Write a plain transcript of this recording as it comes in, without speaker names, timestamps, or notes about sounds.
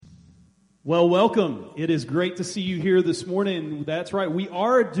Well, welcome. It is great to see you here this morning. That's right. We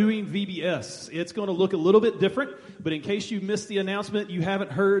are doing VBS. It's going to look a little bit different, but in case you missed the announcement, you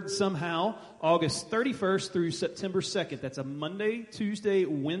haven't heard somehow, August 31st through September 2nd. That's a Monday, Tuesday,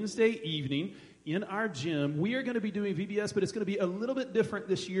 Wednesday evening in our gym. We are going to be doing VBS, but it's going to be a little bit different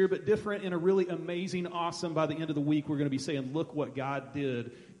this year, but different in a really amazing, awesome, by the end of the week, we're going to be saying, look what God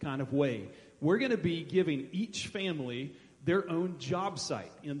did kind of way. We're going to be giving each family their own job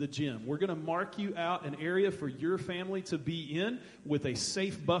site in the gym. We're going to mark you out an area for your family to be in with a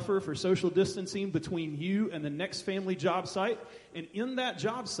safe buffer for social distancing between you and the next family job site. And in that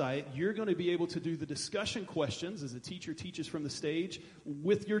job site, you're going to be able to do the discussion questions as the teacher teaches from the stage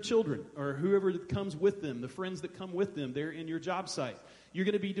with your children or whoever comes with them, the friends that come with them there in your job site. You're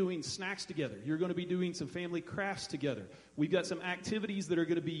going to be doing snacks together. You're going to be doing some family crafts together. We've got some activities that are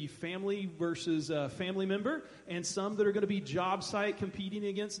going to be family versus family member, and some that are going to be job site competing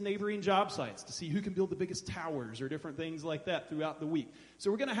against neighboring job sites to see who can build the biggest towers or different things like that throughout the week.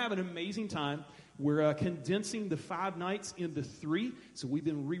 So we're going to have an amazing time. We're condensing the 5 nights into 3. So we've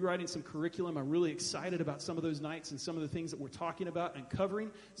been rewriting some curriculum. I'm really excited about some of those nights and some of the things that we're talking about and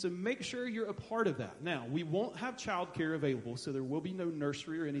covering. So make sure you're a part of that. Now, we won't have childcare available, so there will be no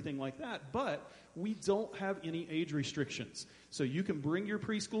nursery or anything like that. But we don't have any age restrictions. So you can bring your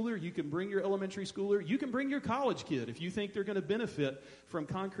preschooler, you can bring your elementary schooler, you can bring your college kid if you think they're going to benefit from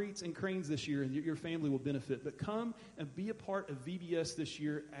concretes and cranes this year and your family will benefit. But come and be a part of VBS this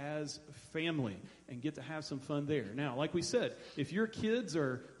year as family and get to have some fun there. Now, like we said, if your kids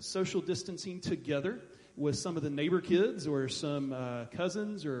are social distancing together with some of the neighbor kids or some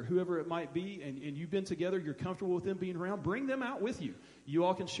cousins or whoever it might be, and you've been together, you're comfortable with them being around, bring them out with you. You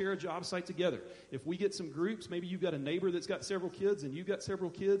all can share a job site together. If we get some groups, maybe you've got a neighbor that's got several kids and you've got several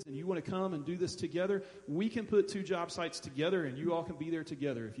kids and you want to come and do this together, we can put 2 job sites together and you all can be there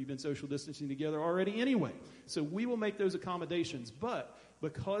together if you've been social distancing together already anyway. So we will make those accommodations, but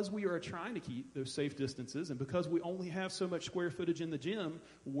because we are trying to keep those safe distances and because we only have so much square footage in the gym,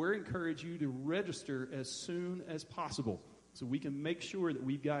 we're encouraging you to register as soon as possible so we can make sure that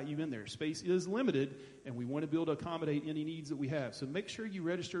we've got you in there. Space is limited, and we want to be able to accommodate any needs that we have. So make sure you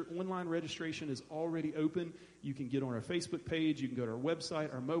register. Online registration is already open. You can get on our Facebook page. You can go to our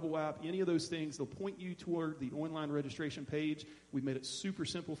website, our mobile app, any of those things. They'll point you toward the online registration page. We've made it super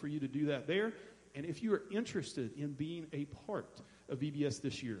simple for you to do that there. And if you are interested in being a part of VBS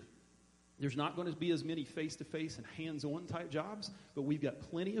this year, there's not going to be as many face-to-face and hands-on type jobs, but we've got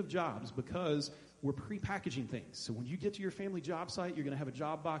plenty of jobs because we're pre-packaging things. So when you get to your family job site, you're going to have a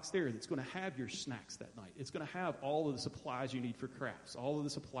job box there that's going to have your snacks that night. It's going to have all of the supplies you need for crafts, all of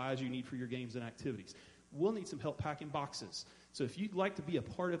the supplies you need for your games and activities. We'll need some help packing boxes. So if you'd like to be a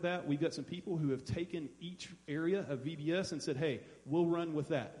part of that, we've got some people who have taken each area of VBS and said, hey, we'll run with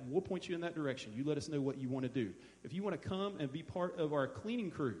that. We'll point you in that direction. You let us know what you want to do. If you want to come and be part of our cleaning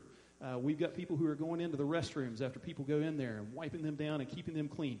crew, we've got people who are going into the restrooms after people go in there and wiping them down and keeping them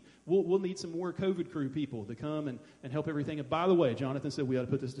clean. We'll need some more COVID crew people to come and help everything. And by the way, Jonathan said we ought to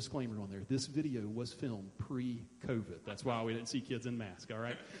put this disclaimer on there. This video was filmed pre-COVID. That's why we didn't see kids in masks, all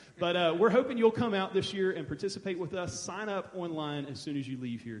right? But we're hoping you'll come out this year and participate with us. Sign up online as soon as you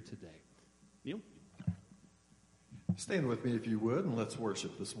leave here today. Neil? Stand with me if you would, and let's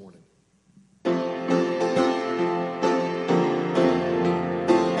worship this morning.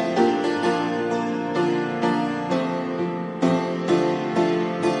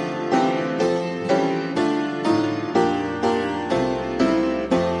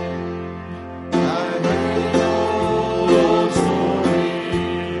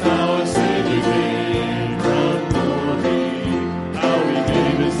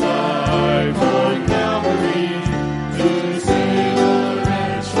 To save a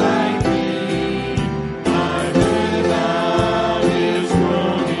wretch like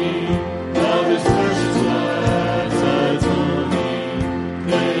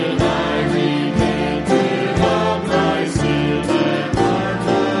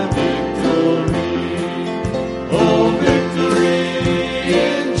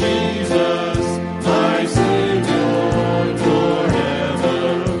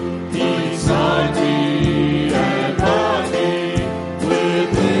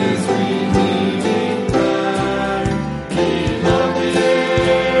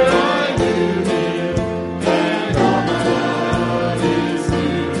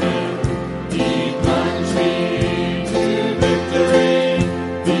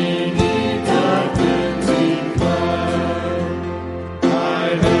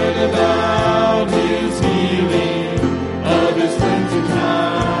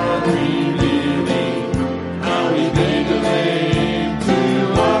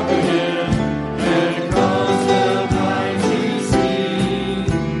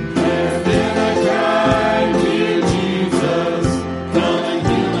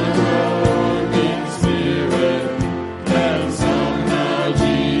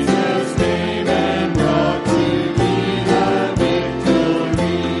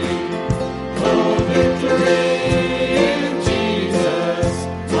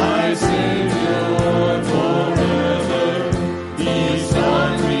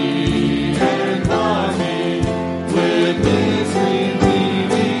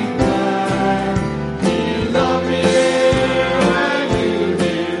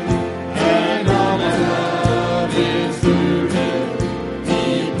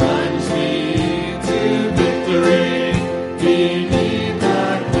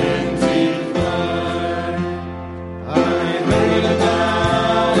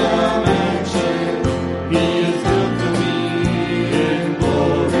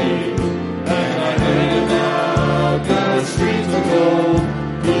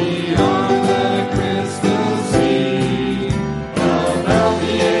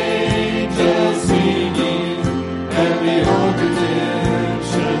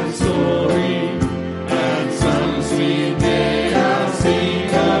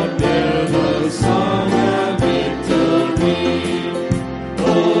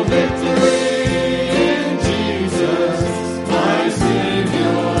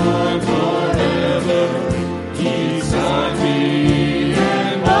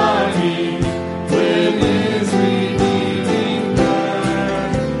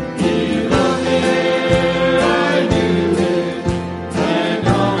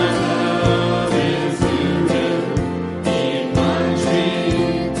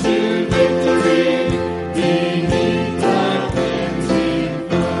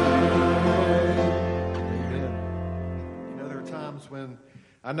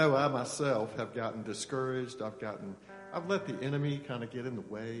I know I myself have gotten discouraged. I've let the enemy kind of get in the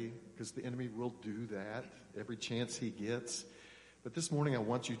way, because the enemy will do that every chance he gets. But this morning I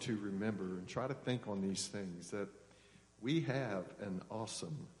want you to remember and try to think on these things, that we have an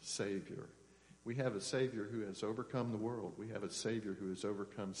awesome Savior. We have a Savior who has overcome the world. We have a Savior who has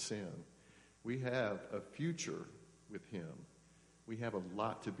overcome sin. We have a future with him. We have a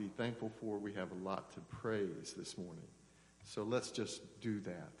lot to be thankful for. We have a lot to praise this morning. So let's just do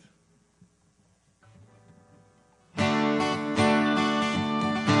that.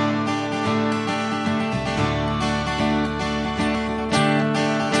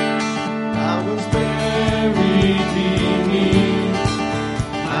 I was buried beneath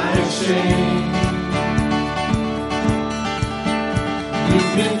my shame. You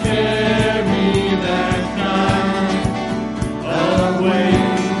can carry that kind away.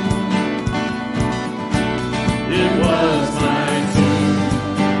 It was my tomb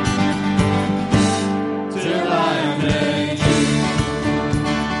till I met you.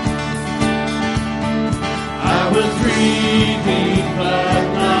 I was breathing but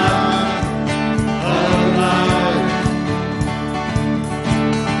not alive.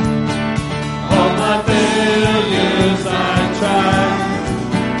 All my failures I tried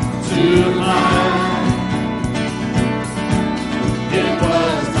to hide. It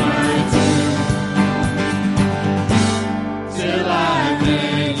was my tomb till I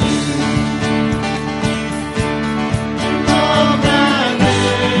met you. You called my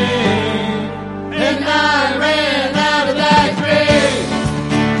name, and I ran out of that grave,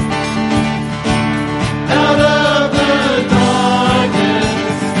 out of the darkness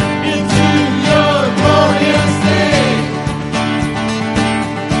into your glorious day.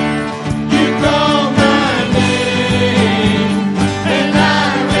 You called my name, and I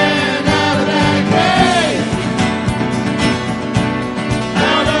ran out of that grave,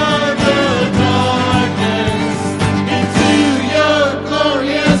 out of the darkness into your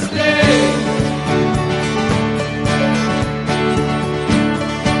glorious day.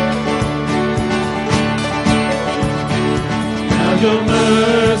 Now your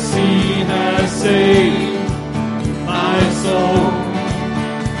mercy has saved my soul.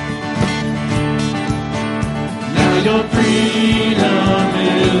 Now your freedom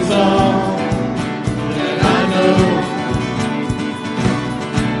is all that I know.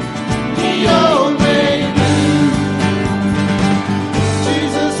 The old made new.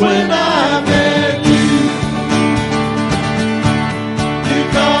 Jesus, when I met you, you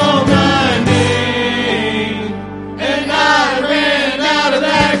called my name, and I ran out of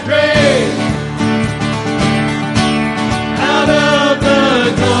that grave, out of the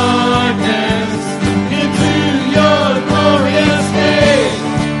darkness into your glorious day.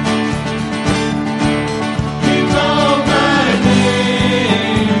 You called my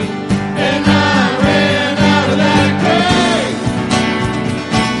name, and I ran out of that grave,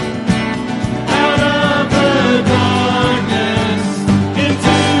 out of the darkness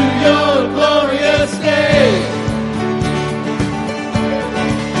into your glorious day.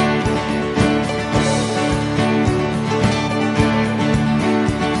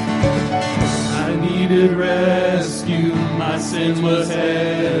 I needed rescue, my sin was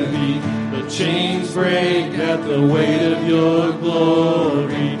heavy. The chains break at the weight of your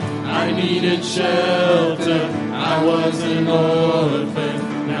glory. I needed shelter, I was an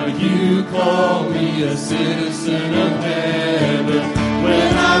orphan. Now you call me a citizen of heaven.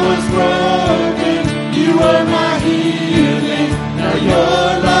 When I was broken, you were my healing. Now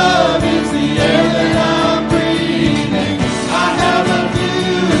your love is the air that I'm breathing. I have a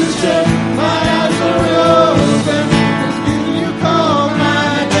future, my eyes are open, 'cause you called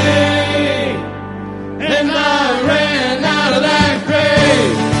my name, and I ran out of that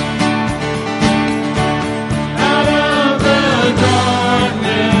grave, out of the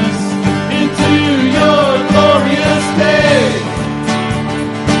darkness into your glorious day.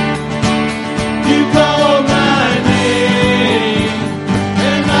 You called my name,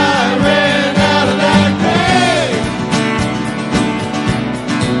 and I ran out of that grave,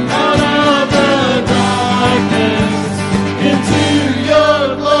 out of the darkness into your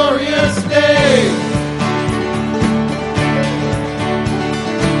glorious day.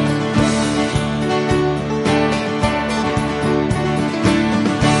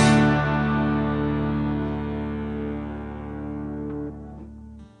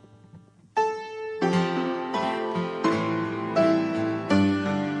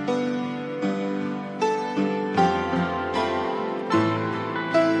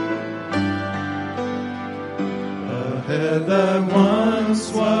 A head that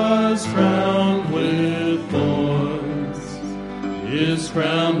once was crowned with thorns is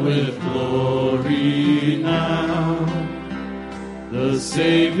crowned with glory now. The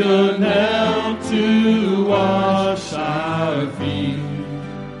Savior knelt to wash our feet.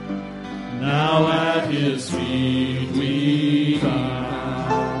 Now at his feet we bow.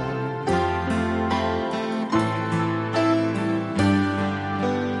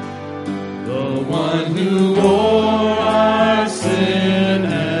 The one who bore our sin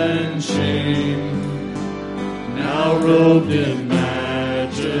and shame, now robed in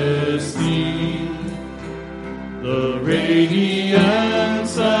majesty, the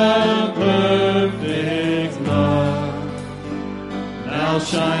radiance of perfect love now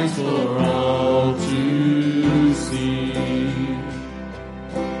shines for all to see.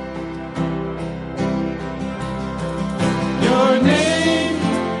 Your name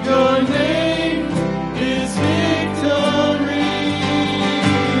is victory.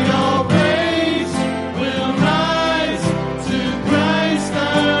 All praise will rise to Christ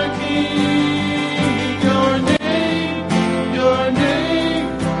our King. Your name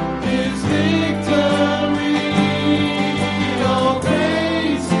is victory. All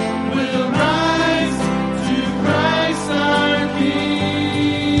praise will rise to Christ our King.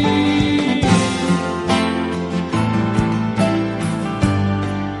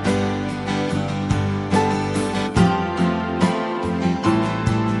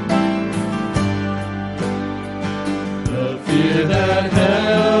 The fear that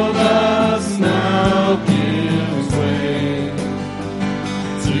held us now gives way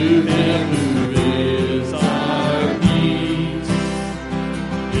to Him who is our peace.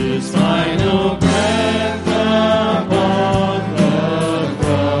 His final breath upon the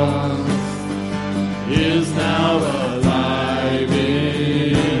cross is now alive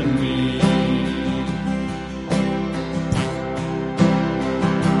in me.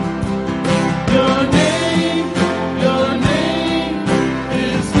 Your name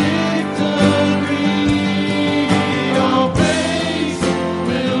is victory. All praise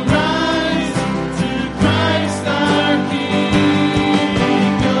will rise to Christ our King.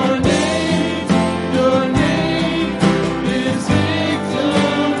 Your name is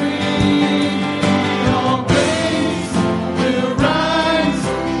victory. All praise will rise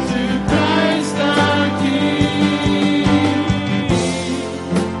to Christ our King.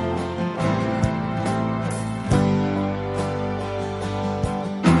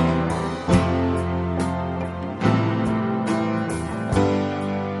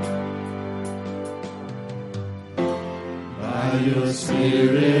 By your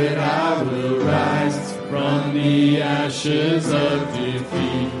Spirit I will rise from the ashes of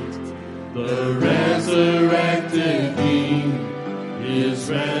defeat. The resurrected King is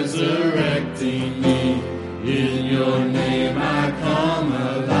resurrecting me. In your name I come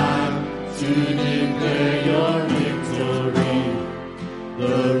alive to declare your victory.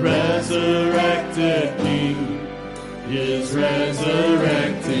 The resurrected King is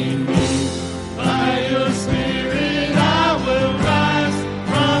resurrecting me. By your Spirit I will rise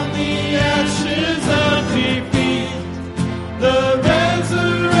from the ashes of defeat. The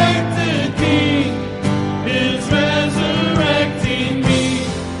resurrected King is resurrecting me.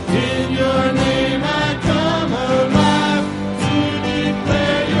 In your name I come alive to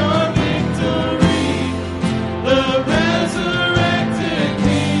declare your victory. The resurrected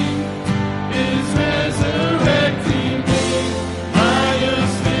King is resurrecting me. By your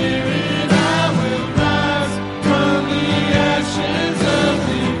Spirit I will rise from the ashes of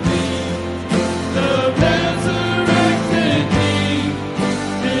defeat. The resurrected King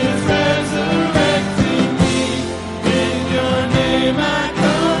is resurrecting me. In your name I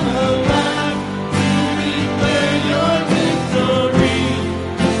come alive to declare your victory.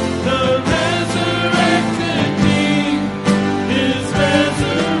 The resurrected King is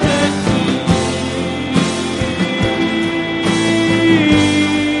resurrecting me.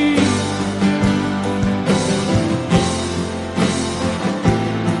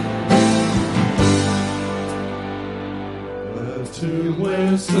 The tomb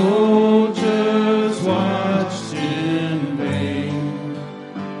where soldiers watched in vain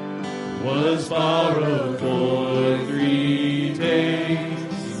was borrowed for 3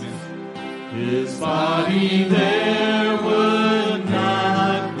 days. His body there would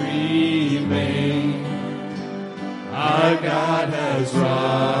not remain. Our God has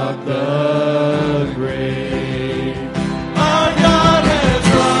robbed the grave. Our God has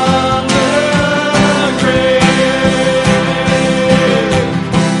robbed the grave.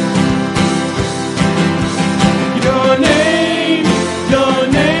 Your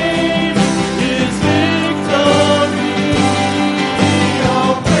name is victory.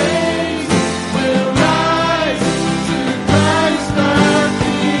 All praise will rise to Christ our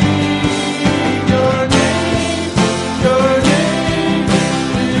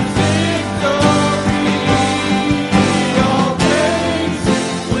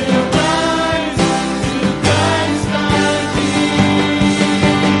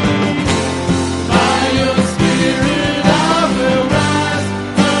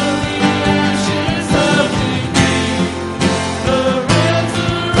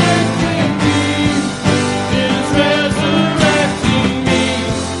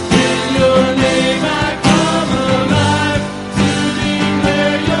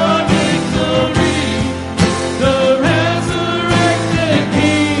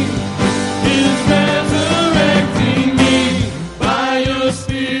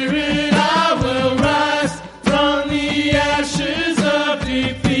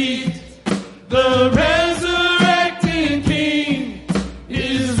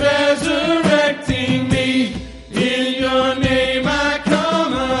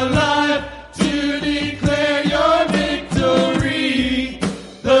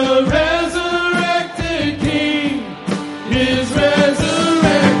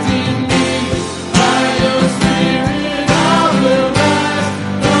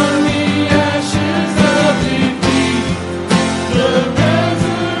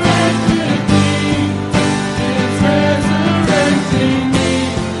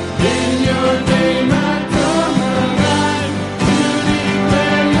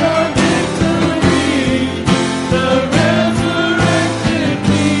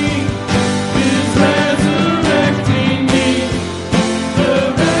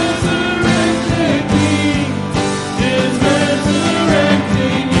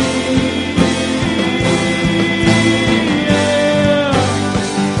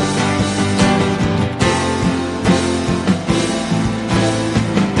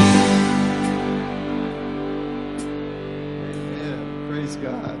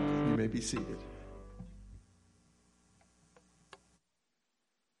You may be seated.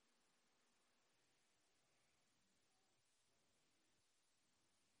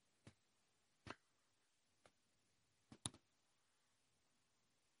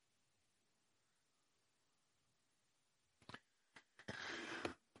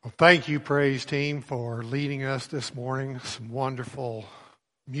 Well, thank you, praise team, for leading us this morning. Some wonderful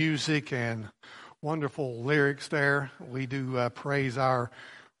music and wonderful lyrics there. We do praise our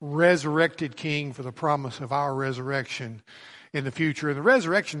resurrected King for the promise of our resurrection in the future. And the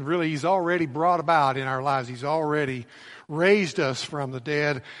resurrection, really, He's already brought about in our lives. He's already raised us from the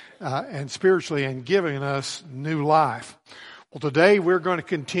dead and spiritually and given us new life. Well, today we're going to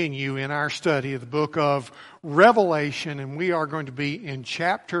continue in our study of the book of Revelation, and we are going to be in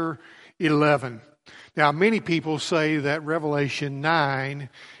chapter 11. Now, many people say that Revelation 9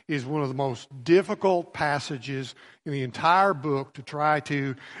 is one of the most difficult passages in the entire book to try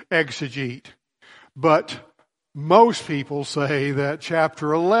to exegete. But most people say that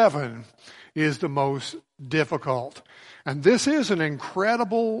chapter 11 is the most difficult. And this is an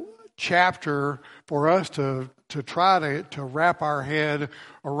incredible chapter for us to try to wrap our head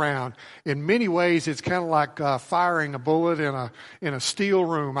around. In many ways, it's kind of like firing a bullet in a steel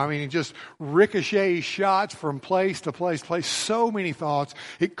room. I mean, it just ricochets shots from place to place. So many thoughts.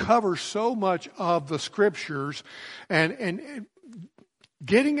 It covers so much of the Scriptures, and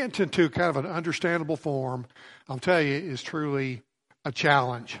getting it into kind of an understandable form, I'll tell you, is truly a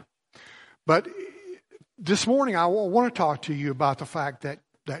challenge. But this morning, I want to talk to you about the fact that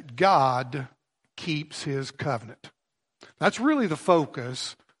God keeps His covenant. That's really the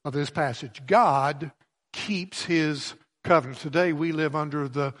focus of this passage. God keeps His covenant. Today we live under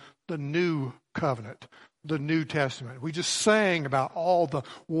the new covenant, the New Testament. We just sang about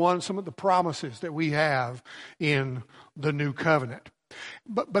some of the promises that we have in the new covenant.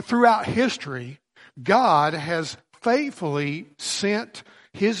 But throughout history, God has faithfully sent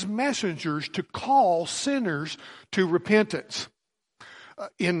His messengers to call sinners to repentance.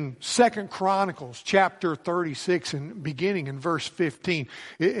 In 2 Chronicles chapter 36 and beginning in verse 15,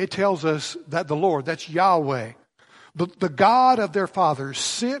 it tells us that the Lord, that's Yahweh, the God of their fathers,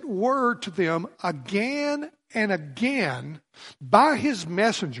 sent word to them again and again by His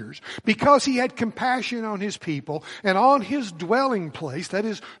messengers because He had compassion on His people and on His dwelling place, that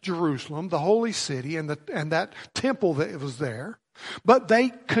is Jerusalem, the holy city, and that temple that was there. But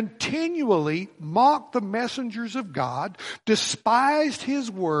they continually mocked the messengers of God, despised His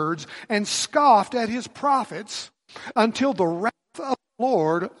words, and scoffed at His prophets until the wrath of the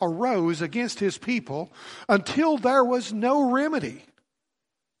Lord arose against His people, until there was no remedy.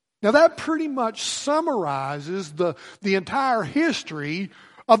 Now that pretty much summarizes the entire history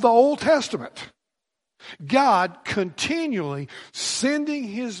of the Old Testament. God continually sending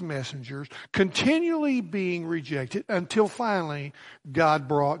His messengers, continually being rejected, until finally God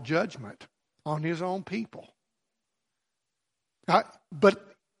brought judgment on His own people.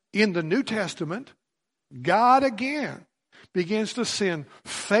 But in the New Testament, God again begins to send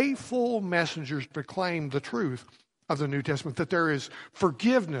faithful messengers to proclaim the truth of the New Testament, that there is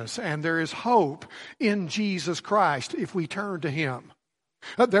forgiveness and there is hope in Jesus Christ if we turn to Him.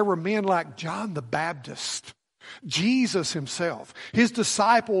 There were men like John the Baptist, Jesus Himself, His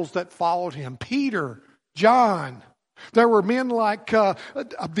disciples that followed Him, Peter, John. There were men like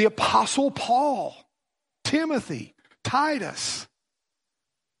the Apostle Paul, Timothy, Titus.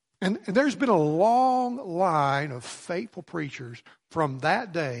 And there's been a long line of faithful preachers from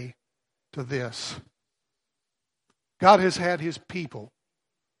that day to this. God has had His people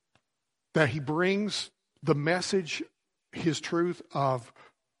that He brings the message, His truth of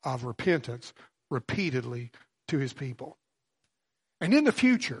repentance repeatedly to His people. And in the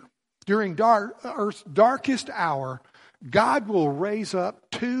future, during Earth's darkest hour, God will raise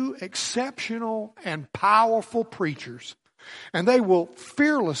up two exceptional and powerful preachers, and they will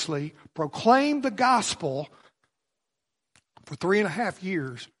fearlessly proclaim the gospel for 3.5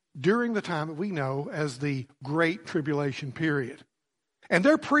 years during the time that we know as the Great Tribulation period. And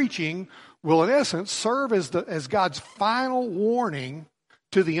their preaching will, in essence, serve as God's final warning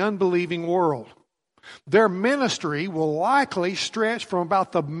to the unbelieving world. Their ministry will likely stretch from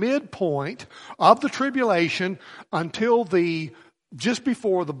about the midpoint of the tribulation until just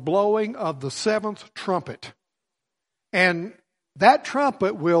before the blowing of the seventh trumpet. And that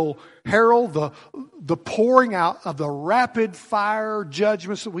trumpet will herald the pouring out of the rapid fire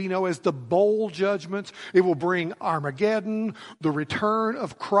judgments that we know as the bowl judgments. It will bring Armageddon, the return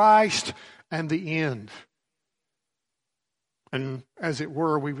of Christ, and the end. And as it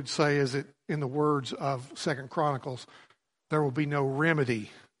were, we would say, as it in the words of 2 Chronicles, there will be no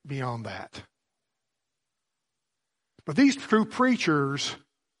remedy beyond that. But these true preachers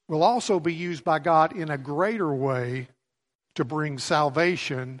will also be used by God in a greater way to bring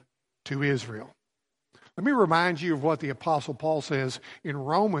salvation to Israel. Let me remind you of what the Apostle Paul says in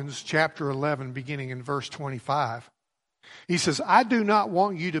Romans chapter 11, beginning in verse 25. He says, I do not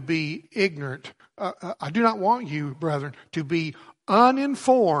want you to be ignorant. I do not want you, brethren, to be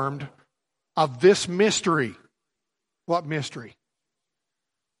uninformed of this mystery. What mystery?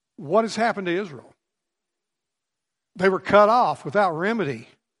 What has happened to Israel? They were cut off without remedy.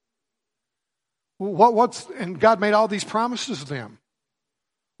 And God made all these promises to them.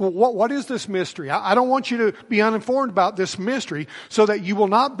 Well, what is this mystery? I don't want you to be uninformed about this mystery so that you will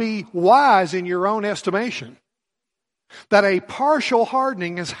not be wise in your own estimation. That a partial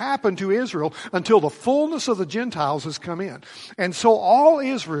hardening has happened to Israel until the fullness of the Gentiles has come in. And so all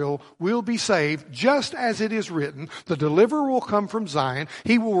Israel will be saved, just as it is written, the deliverer will come from Zion.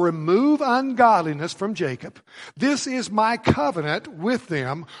 He will remove ungodliness from Jacob. This is my covenant with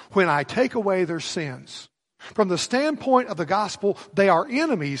them when I take away their sins. From the standpoint of the gospel, they are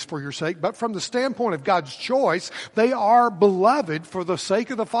enemies for your sake, but from the standpoint of God's choice, they are beloved for the sake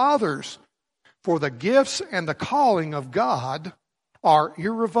of the fathers. For the gifts and the calling of God are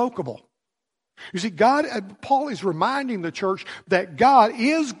irrevocable. You see, Paul is reminding the church that God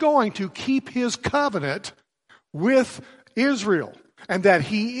is going to keep his covenant with Israel and that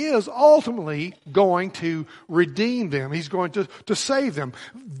he is ultimately going to redeem them. He's going to save them.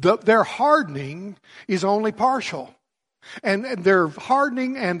 Their hardening is only partial. And their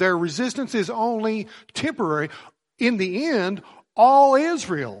hardening and their resistance is only temporary. In the end, all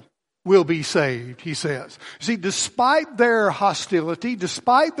Israel will be saved, he says. See, despite their hostility,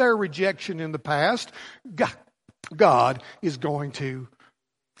 despite their rejection in the past, God is going to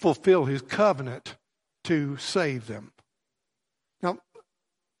fulfill his covenant to save them. Now,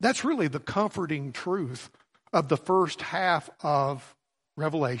 that's really the comforting truth of the first half of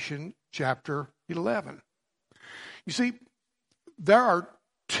Revelation chapter 11. You see, there are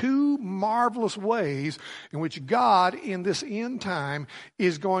two marvelous ways in which God in this end time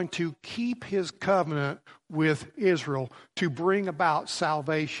is going to keep his covenant with Israel to bring about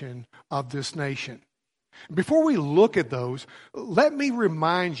salvation of this nation. Before we look at those, let me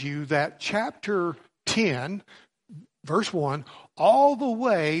remind you that chapter 10, verse 1, all the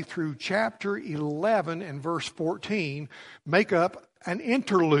way through chapter 11 and verse 14 make up an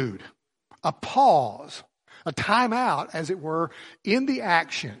interlude, a pause, a time out, as it were, in the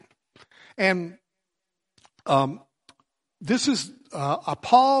action. And this is a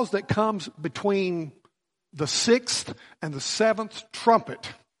pause that comes between the sixth and the seventh trumpet.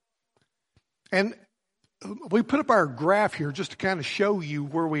 And we put up our graph here just to kind of show you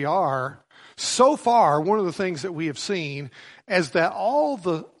where we are. So far, one of the things that we have seen is that all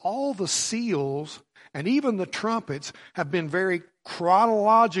the seals and even the trumpets have been very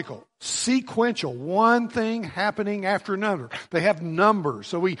chronological, sequential, one thing happening after another. They have numbers,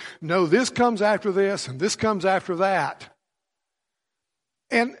 so we know this comes after this and this comes after that.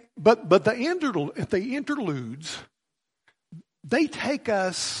 But the interludes, they take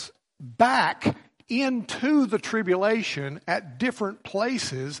us back into the tribulation at different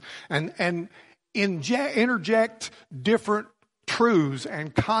places and interject different truths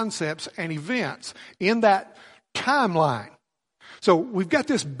and concepts and events in that timeline. So we've got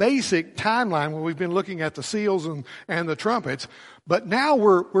this basic timeline where we've been looking at the seals and the trumpets, but now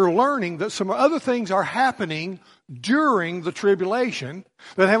we're learning that some other things are happening during the tribulation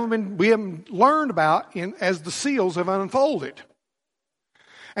that we haven't learned about as the seals have unfolded.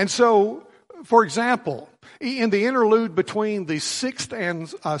 And so, for example, in the interlude between the sixth and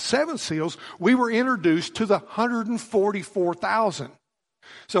seventh seals, we were introduced to the 144,000.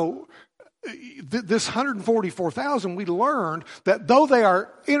 So this 144,000, we learned that though they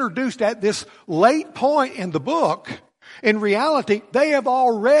are introduced at this late point in the book, in reality, they have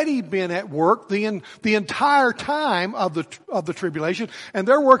already been at work the entire time of the tribulation, and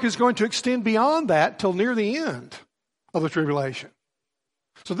their work is going to extend beyond that till near the end of the tribulation.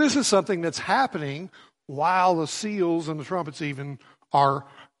 So this is something that's happening while the seals and the trumpets even are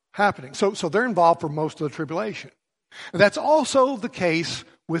happening. So they're involved for most of the tribulation. And that's also the case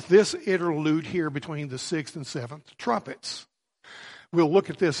with this interlude here between the sixth and seventh trumpets. We'll look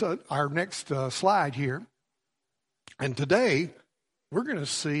at this, our next slide here. And today, we're going to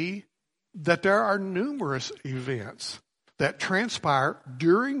see that there are numerous events that transpire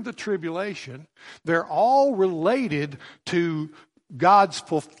during the tribulation. They're all related to God's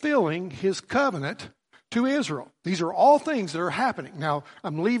fulfilling his covenant to Israel. These are all things that are happening. Now,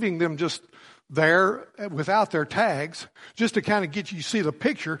 I'm leaving them just there without their tags, just to kind of get you to see the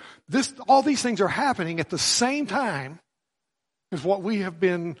picture. All these things are happening at the same time as what we have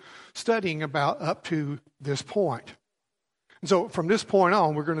been studying about up to this point. And so from this point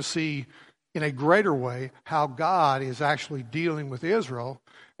on, we're going to see in a greater way how God is actually dealing with Israel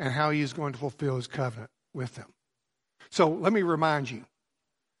and how he is going to fulfill his covenant with them. So let me remind you,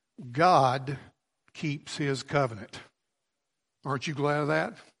 God keeps his covenant. Aren't you glad of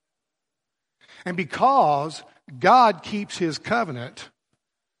that? And because God keeps his covenant,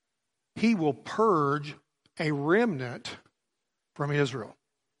 he will purge a remnant from Israel.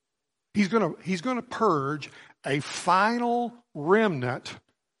 He's going to purge a final remnant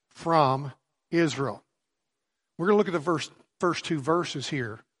from Israel. We're going to look at the first two verses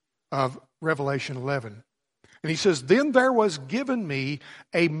here of Revelation 11. And he says, "Then there was given me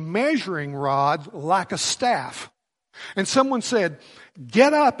a measuring rod like a staff. And someone said,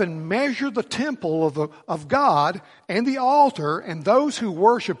 'Get up and measure the temple of God and the altar and those who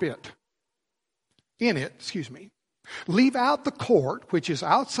worship in it. Leave out the court which is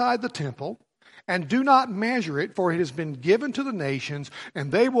outside the temple, and do not measure it, for it has been given to the nations,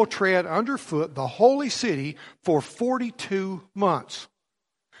 and they will tread underfoot the holy city for 42 months.'"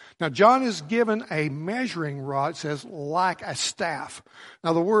 Now, John is given a measuring rod, it says, like a staff.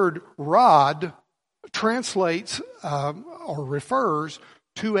 Now, the word rod translates or refers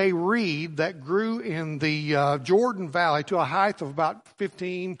to a reed that grew in the Jordan Valley to a height of about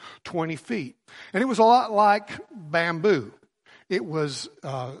 15, 20 feet. And it was a lot like bamboo. It was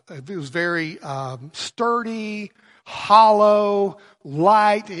very sturdy, hollow,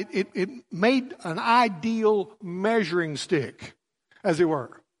 light. It made an ideal measuring stick, as it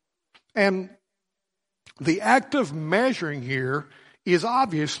were. And the act of measuring here is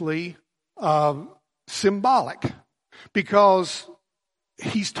obviously symbolic, because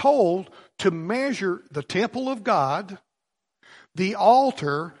he's told to measure the temple of God, the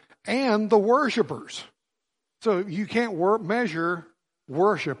altar, and the worshipers. So you can't measure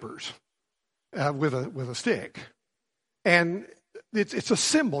worshipers with a stick. And it's a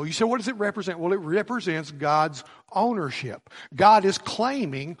symbol. You say, what does it represent? Well, it represents God's ownership. God is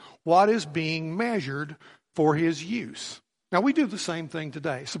claiming what is being measured for his use. Now, we do the same thing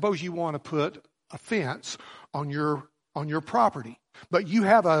today. Suppose you want to put a fence on your property, but you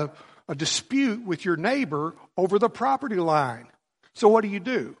have a dispute with your neighbor over the property line. So what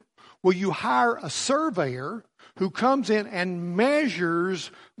do? Well, you hire a surveyor who comes in and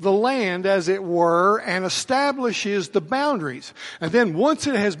measures the land, as it were, and establishes the boundaries. And then once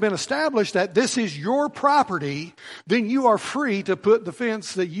it has been established that this is your property, then you are free to put the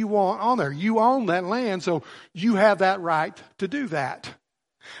fence that you want on there. You own that land, so you have that right to do that.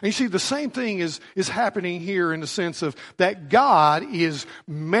 And you see, the same thing is happening here in the sense of that God is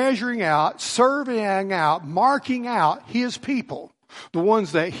measuring out, surveying out, marking out his people, the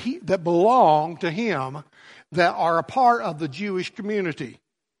ones that belong to him, that are a part of the Jewish community.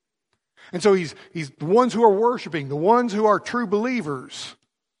 And so he's the ones who are worshiping, the ones who are true believers.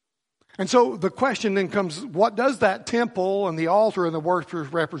 And so the question then comes, what does that temple and the altar and the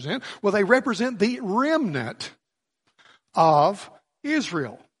worshipers represent? Well, they represent the remnant of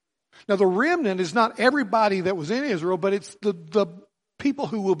Israel. Now, the remnant is not everybody that was in Israel, but it's the people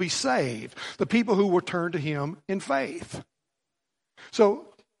who will be saved, the people who will turn to him in faith. So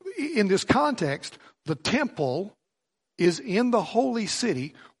in this context, the temple is in the holy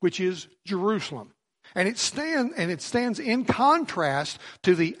city, which is Jerusalem. And it stands in contrast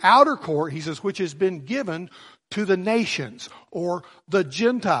to the outer court, he says, which has been given to the nations or the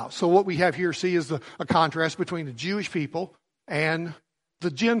Gentiles. So what we have here, see, is a contrast between the Jewish people and the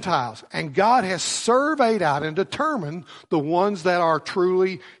Gentiles. And God has surveyed out and determined the ones that are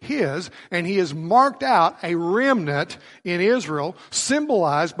truly his. And he has marked out a remnant in Israel,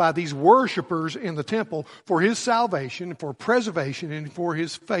 symbolized by these worshipers in the temple, for his salvation, for preservation, and for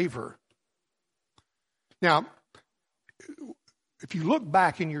his favor. Now, if you look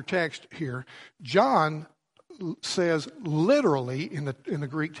back in your text here, John says literally in the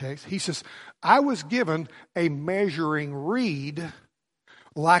Greek text, he says, "I was given a measuring reed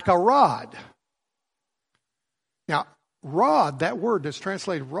like a rod." Now, rod, that word that's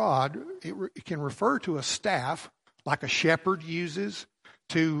translated rod, it can refer to a staff like a shepherd uses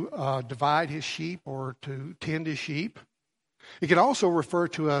to divide his sheep or to tend his sheep. It can also refer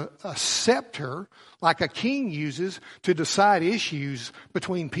to a scepter like a king uses to decide issues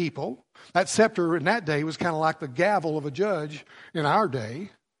between people. That scepter in that day was kind of like the gavel of a judge in our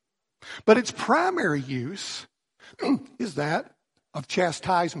day. But its primary use is that of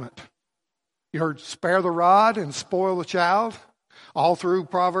chastisement. You heard, spare the rod and spoil the child. All through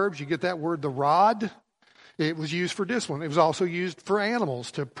Proverbs, you get that word, the rod. It was used for discipline. It was also used for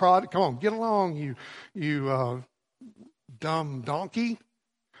animals to prod. Come on, get along, you dumb donkey.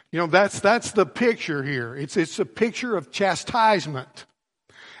 You know, that's the picture here. It's a picture of chastisement.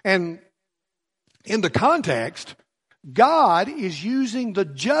 And in the context, God is using the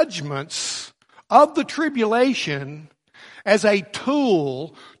judgments of the tribulation as a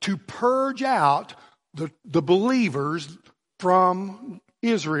tool to purge out the believers from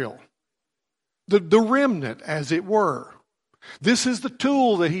Israel. The remnant, as it were. This is the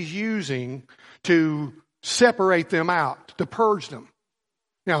tool that he's using to separate them out, to purge them.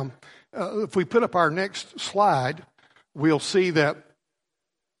 Now, if we put up our next slide, we'll see that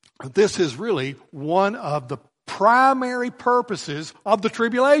this is really one of the primary purposes of the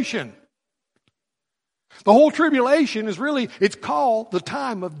tribulation. The whole tribulation is really, it's called the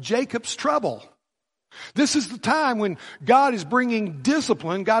time of Jacob's trouble. This is the time when God is bringing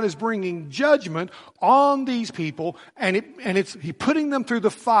discipline, God is bringing judgment on these people, and He's putting them through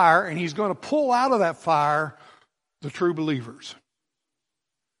the fire, and He's going to pull out of that fire the true believers.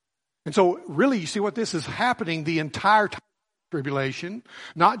 And so really you see what this is happening the entire time of tribulation,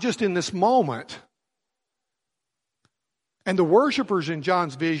 not just in this moment. And the worshipers in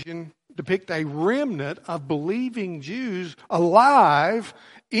John's vision depict a remnant of believing Jews alive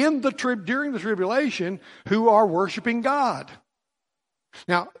during the tribulation who are worshiping God.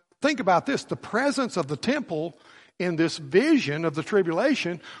 Now, think about this. The presence of the temple in this vision of the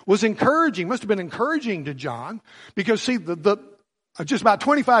tribulation was encouraging, must have been encouraging to John, because see, just about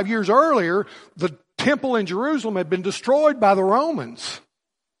 25 years earlier, the temple in Jerusalem had been destroyed by the Romans.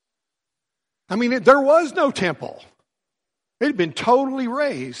 I mean, there was no temple. It had been totally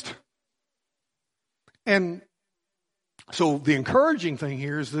razed. And so the encouraging thing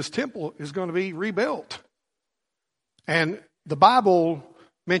here is this temple is going to be rebuilt. And the Bible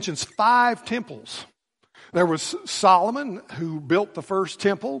mentions 5 temples. There was Solomon who built the first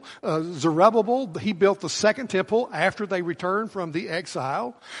temple. Zerubbabel, he built the second temple after they returned from the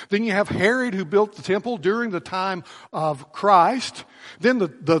exile. Then you have Herod who built the temple during the time of Christ. Then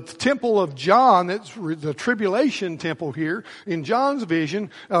the temple of John, that's the tribulation temple here, in John's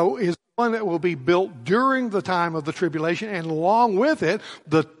vision, is one that will be built during the time of the tribulation, and along with it,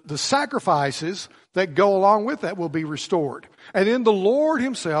 the sacrifices that go along with that will be restored. And then the Lord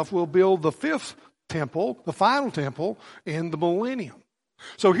himself will build the 5th temple, the final temple, in the millennium.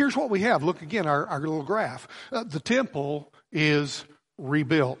 So here's what we have. Look again, our little graph. The temple is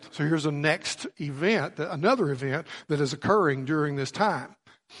rebuilt. So here's the next event, another event that is occurring during this time.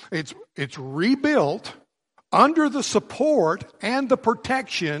 It's rebuilt under the support and the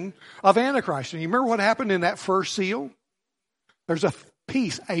protection of Antichrist. And you remember what happened in that first seal? There's a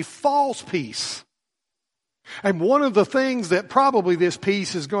peace, a false peace. And one of the things that probably this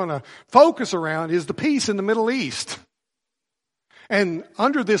peace is going to focus around is the peace in the Middle East. And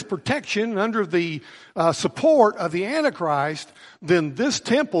under this protection, under the support of the Antichrist, then this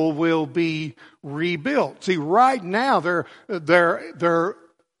temple will be rebuilt. See, right now there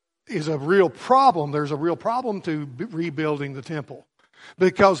is a real problem. There's a real problem to rebuilding the temple,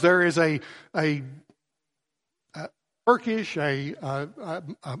 because there is a Turkish, a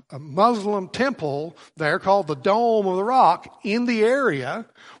Muslim temple there called the Dome of the Rock in the area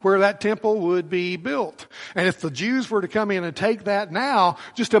where that temple would be built. And if the Jews were to come in and take that now,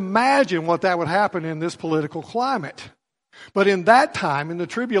 just imagine what that would happen in this political climate. But in that time, in the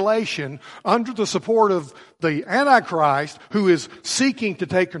tribulation, under the support of the Antichrist, who is seeking to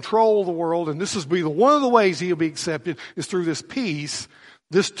take control of the world, and this is one of the ways he'll be accepted is through this peace,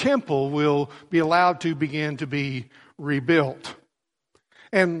 this temple will be allowed to begin to be rebuilt.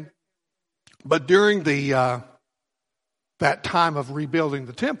 But during that time of rebuilding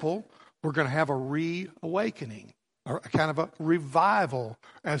the temple, we're going to have a reawakening, or a kind of a revival,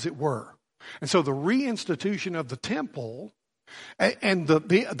 as it were. And so the reinstitution of the temple and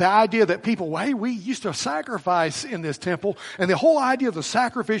the idea that people, hey, we used to sacrifice in this temple, and the whole idea of the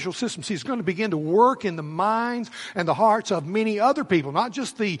sacrificial system, see, is going to begin to work in the minds and the hearts of many other people, not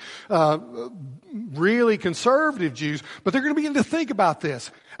just the really conservative Jews, but they're going to begin to think about this.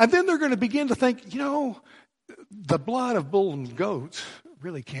 And then they're going to begin to think, the blood of bulls and goats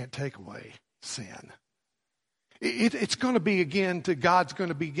really can't take away sin. It's going to be God's going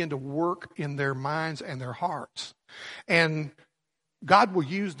to begin to work in their minds and their hearts. And God will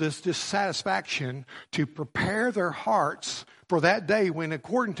use this dissatisfaction to prepare their hearts for that day when,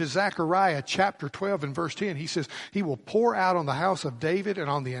 according to Zechariah chapter 12 and verse 10, he says, He will pour out on the house of David and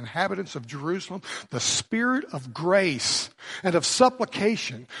on the inhabitants of Jerusalem the spirit of grace and of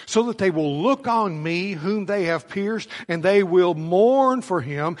supplication, so that they will look on me whom they have pierced, and they will mourn for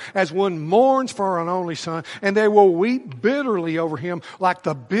him as one mourns for an only son, and they will weep bitterly over him like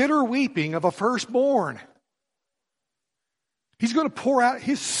the bitter weeping of a firstborn. He's going to pour out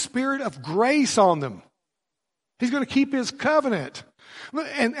His spirit of grace on them. He's going to keep His covenant.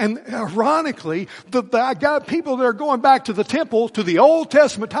 And ironically, the people that are going back to the temple, to the Old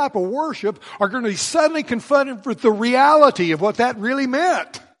Testament type of worship, are going to be suddenly confronted with the reality of what that really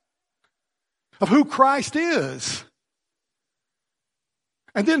meant, of who Christ is.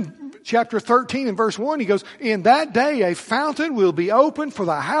 And then chapter 13 and verse 1, he goes, In that day a fountain will be opened for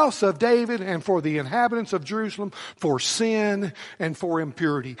the house of David and for the inhabitants of Jerusalem for sin and for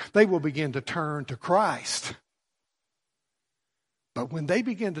impurity. They will begin to turn to Christ. But when they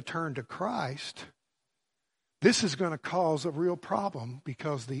begin to turn to Christ, this is going to cause a real problem,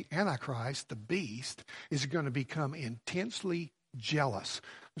 because the Antichrist, the beast, is going to become intensely jealous.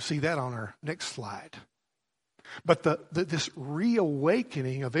 We'll see that on our next slide. But this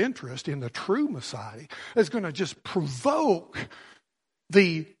reawakening of interest in the true Messiah is going to just provoke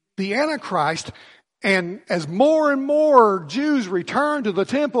the Antichrist. And as more and more Jews return to the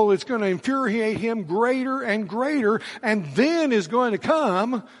temple, it's going to infuriate him greater and greater. And then is going to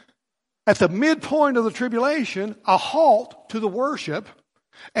come, at the midpoint of the tribulation, a halt to the worship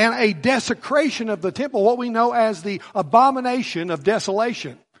and a desecration of the temple, what we know as the abomination of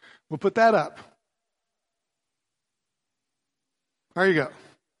desolation. We'll put that up. There you go.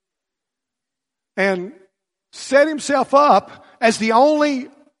 And set himself up as the only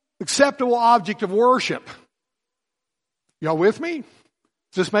acceptable object of worship. Y'all with me? Is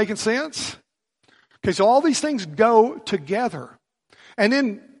this making sense? Okay, so all these things go together. And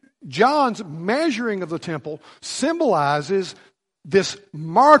then John's measuring of the temple symbolizes this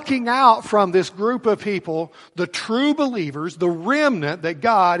marking out from this group of people, the true believers, the remnant that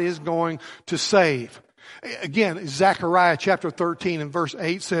God is going to save. Again, Zechariah chapter 13 and verse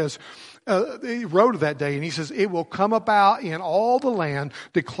 8 says, he wrote of that day, and he says, It will come about in all the land,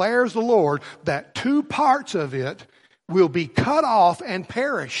 declares the Lord, that 2 parts of it will be cut off and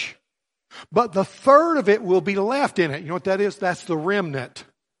perish, but the third of it will be left in it. You know what that is? That's the remnant.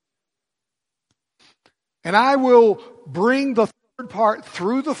 And I will bring the third part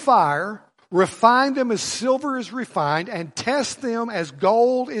through the fire, refine them as silver is refined, and test them as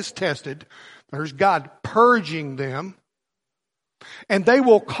gold is tested. There's God purging them. And they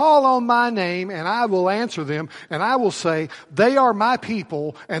will call on my name, and I will answer them, and I will say, They are my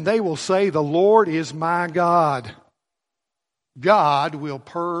people, and they will say, The Lord is my God. God will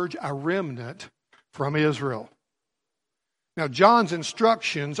purge a remnant from Israel. Now, John's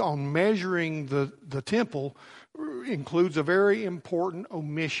instructions on measuring the temple includes a very important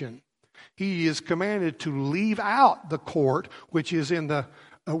omission. He is commanded to leave out the court, which is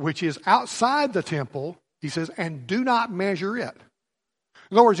outside the temple, he says, and do not measure it.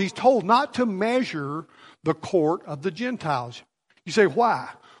 In other words, he's told not to measure the court of the Gentiles. You say, why?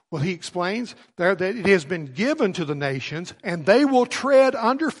 Well, he explains there that it has been given to the nations, and they will tread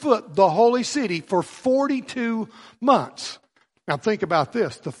underfoot the holy city for 42 months. Now think about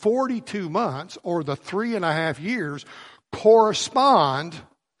this. The 42 months, or the 3.5 years, correspond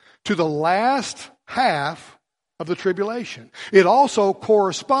to the last half of the tribulation. It also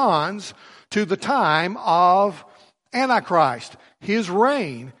corresponds to the time of Antichrist, his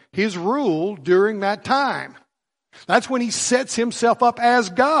reign, his rule during that time. That's when he sets himself up as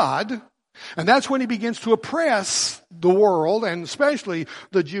God, and that's when he begins to oppress the world, and especially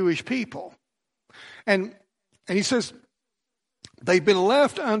the Jewish people. And he says, they've been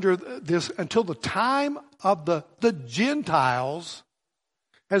left under this until the time of the Gentiles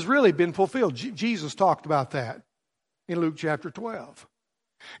has really been fulfilled. Jesus talked about that in Luke chapter 12.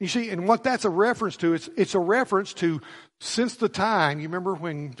 You see, and what that's a reference to, it's a reference to since the time, you remember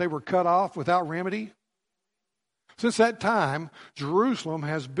when they were cut off without remedy? Since that time, Jerusalem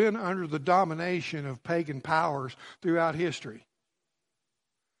has been under the domination of pagan powers throughout history.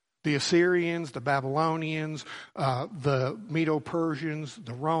 The Assyrians, the Babylonians, the Medo-Persians,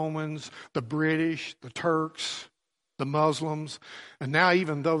 the Romans, the British, the Turks, the Muslims. And now,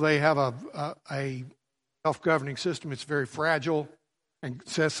 even though they have a self-governing system, it's very fragile and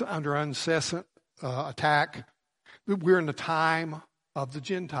under incessant attack. We're in the time of the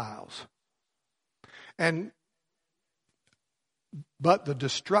Gentiles. But the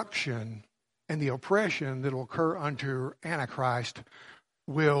destruction and the oppression that will occur unto Antichrist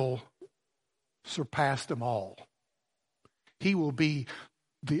will surpass them all. He will be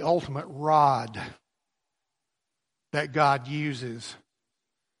the ultimate rod that God uses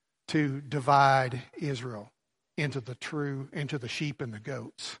to divide Israel into the sheep and the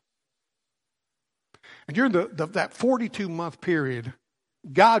goats. And during that 42-month period,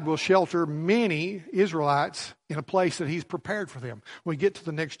 God will shelter many Israelites in a place that He's prepared for them. When we get to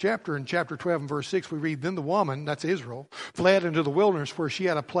the next chapter, in chapter 12 and verse 6, we read, "Then the woman," that's Israel, "fled into the wilderness where she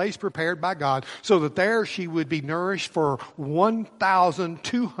had a place prepared by God, so that there she would be nourished for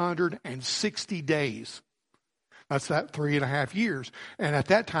 1,260 days." That's that 3.5 years. And at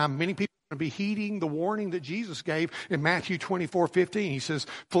that time, many people to be heeding the warning that Jesus gave in Matthew 24:15. He says,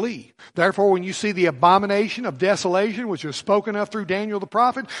 "Flee. Therefore, when you see the abomination of desolation, which is spoken of through Daniel the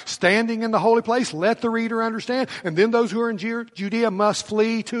prophet, standing in the holy place, let the reader understand. And then those who are in Judea must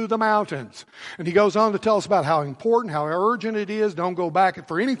flee to the mountains." And he goes on to tell us about how important, how urgent it is. Don't go back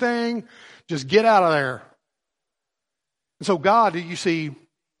for anything. Just get out of there. And so God, you see,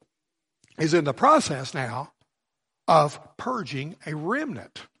 is in the process now of purging a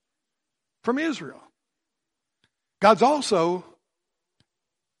remnant from Israel. God's also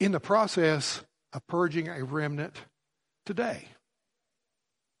in the process of purging a remnant today.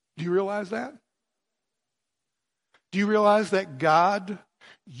 Do you realize that? Do you realize that God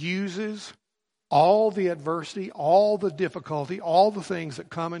uses all the adversity, all the difficulty, all the things that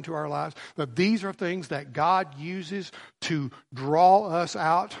come into our lives, that these are things that God uses to draw us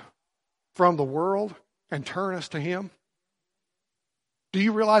out from the world and turn us to Him? Do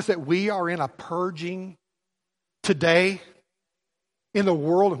you realize that we are in a purging today in the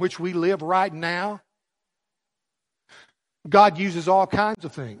world in which we live right now? God uses all kinds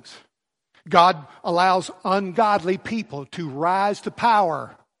of things. God allows ungodly people to rise to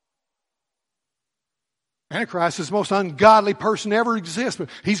power. Antichrist is the most ungodly person ever exists, but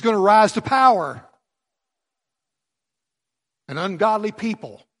he's going to rise to power. And ungodly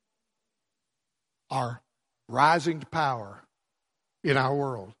people are rising to power in our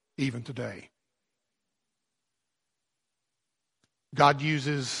world, even today. God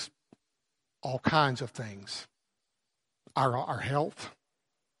uses all kinds of things. Our health,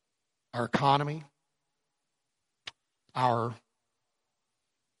 our economy, our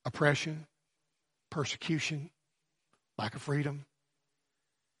oppression, persecution, lack of freedom.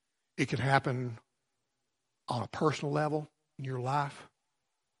 It can happen on a personal level in your life.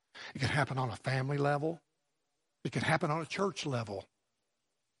 It can happen on a family level. It can happen on a church level.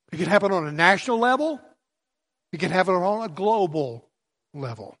 It can happen on a national level. It can happen on a global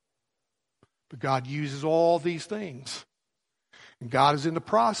level. But God uses all these things. And God is in the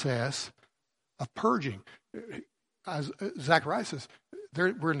process of purging. As Zechariah says,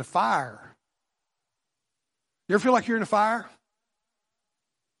 we're in the fire. You ever feel like you're in a fire?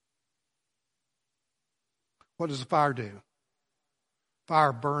 What does the fire do?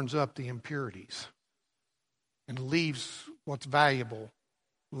 Fire burns up the impurities and leaves what's valuable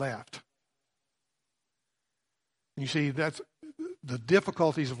left. You see, that's the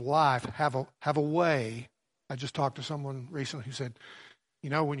difficulties of life have a way. I just talked to someone recently who said, you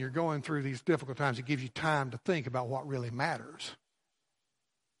know, when you're going through these difficult times, it gives you time to think about what really matters.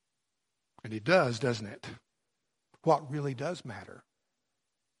 And it does, doesn't it? What really does matter.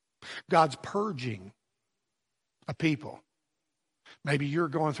 God's purging a people. Maybe you're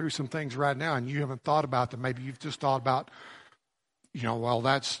going through some things right now and you haven't thought about them. Maybe you've just thought about, well,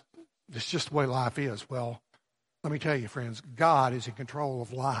 that's just the way life is. Well, let me tell you, friends, God is in control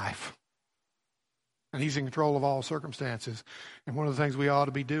of life. And He's in control of all circumstances. And one of the things we ought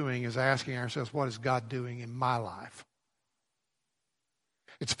to be doing is asking ourselves, what is God doing in my life?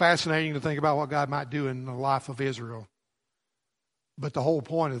 It's fascinating to think about what God might do in the life of Israel. But the whole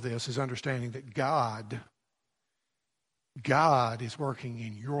point of this is understanding that God is working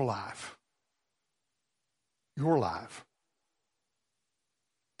in your life. Your life.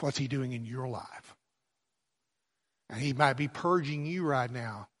 What's He doing in your life? And He might be purging you right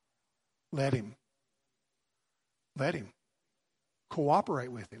now. Let Him. Let Him.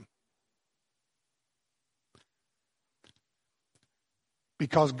 Cooperate with Him.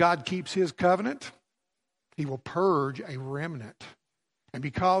 Because God keeps His covenant, He will purge a remnant. And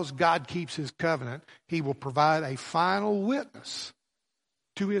because God keeps His covenant, He will provide a final witness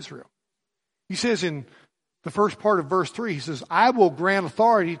to Israel. He says in the first part of verse 3, He says, I will grant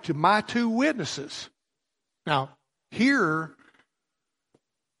authority to my 2 witnesses. Now, here,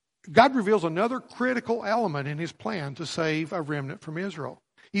 God reveals another critical element in His plan to save a remnant from Israel.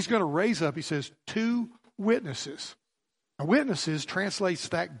 He's going to raise up, He says, 2 witnesses. Now, witnesses translates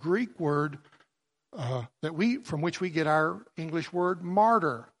that Greek word from which we get our English word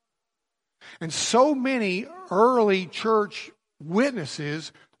martyr. And so many early church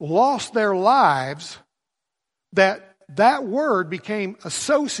witnesses lost their lives that word became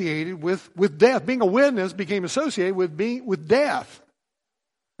associated with death. Being a witness became associated with death.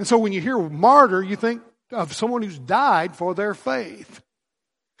 And so when you hear martyr, you think of someone who's died for their faith.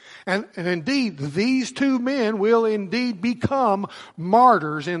 And indeed, these two men will indeed become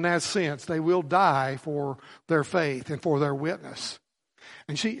martyrs in that sense. They will die for their faith and for their witness.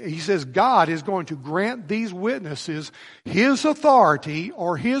 And he says God is going to grant these witnesses His authority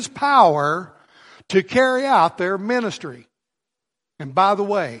or His power to carry out their ministry. And by the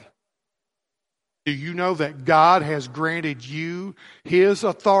way, do you know that God has granted you His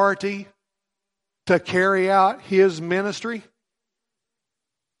authority to carry out His ministry?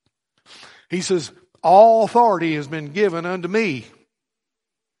 He says, all authority has been given unto me.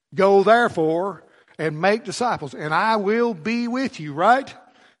 Go therefore and make disciples, and I will be with you, right?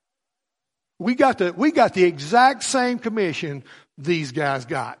 We got the exact same commission these guys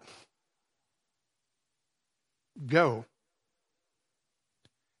got. Go.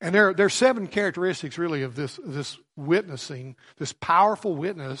 And there are 7 characteristics really of this witnessing, this powerful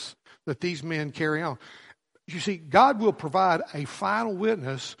witness that these men carry on. You see, God will provide a final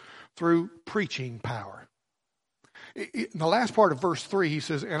witness through preaching power. In the last part of verse 3, he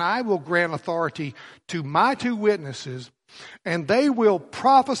says, and I will grant authority to my 2 witnesses, and they will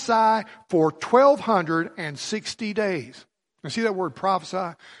prophesy for 1,260 days. Now see that word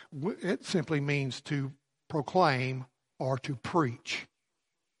prophesy? It simply means to proclaim or to preach.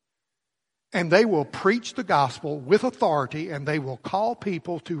 And they will preach the gospel with authority, and they will call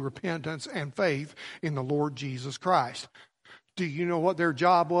people to repentance and faith in the Lord Jesus Christ. Do you know what their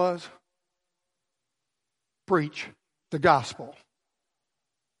job was? Preach the gospel.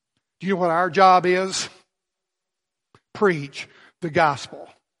 Do you know what our job is? Preach the gospel.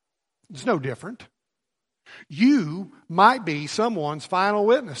 It's no different. You might be someone's final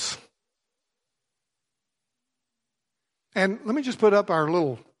witness. And let me just put up our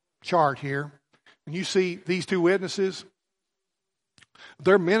little chart here. And you see these 2 witnesses.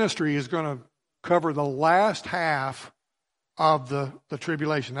 Their ministry is going to cover the last half of the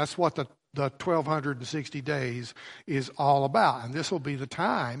tribulation. That's what the 1,260 days is all about. And this will be the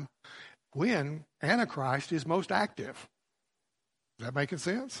time when Antichrist is most active. Is that making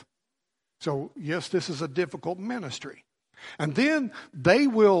sense? So, yes, this is a difficult ministry. And then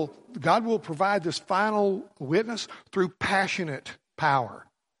God will provide this final witness through passionate power.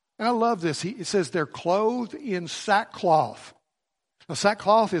 And I love this. It says they're clothed in sackcloth. Now,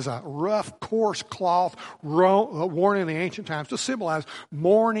 sackcloth is a rough, coarse cloth worn in the ancient times to symbolize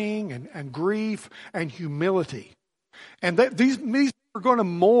mourning and grief and humility. And these are going to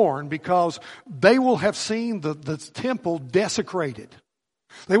mourn because they will have seen the temple desecrated.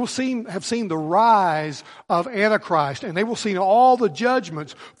 They will have seen the rise of Antichrist, and they will see all the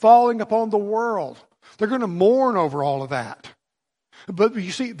judgments falling upon the world. They're going to mourn over all of that. But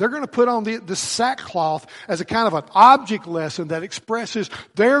you see, they're going to put on the sackcloth as a kind of an object lesson that expresses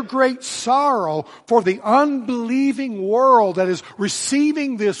their great sorrow for the unbelieving world that is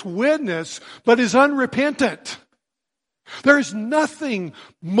receiving this witness but is unrepentant. There is nothing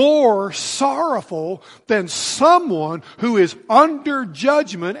more sorrowful than someone who is under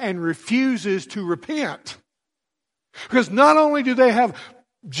judgment and refuses to repent. Because not only do they have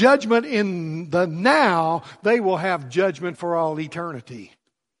judgment in the now, they will have judgment for all eternity.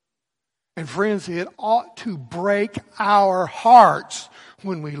 And friends, it ought to break our hearts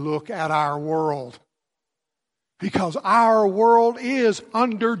when we look at our world. Because our world is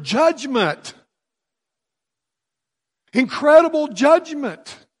under judgment. Incredible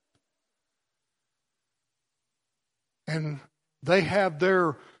judgment. And they have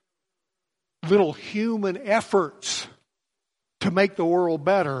their little human efforts to make the world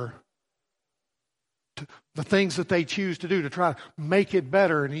better. The things that they choose to do to try to make it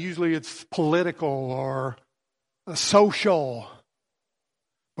better. And usually it's political or social.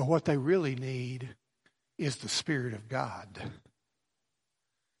 But what they really need is the Spirit of God.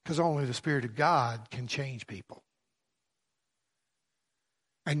 Because only the Spirit of God can change people.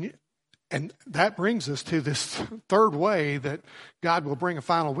 And that brings us to this third way that God will bring a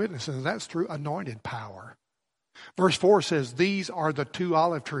final witness, and that's through anointed power. Verse 4 says, these are the 2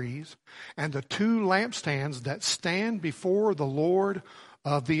 olive trees and the 2 lampstands that stand before the Lord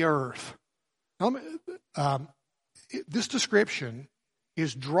of the earth. Now, this description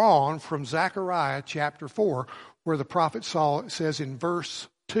is drawn from Zechariah chapter 4, where the prophet says in verse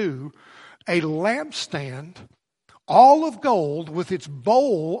 2, a lampstand all of gold with its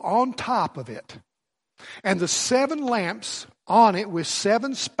bowl on top of it. and the 7 lamps on it with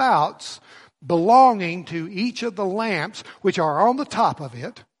 7 spouts belonging to each of the lamps which are on the top of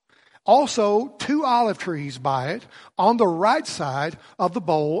it. Also 2 olive trees by it on the right side of the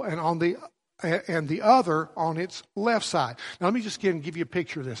bowl and the other on its left side. Now let me just give you a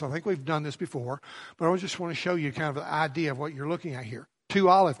picture of this. I think we've done this before, but I just want to show you kind of an idea of what you're looking at here. 2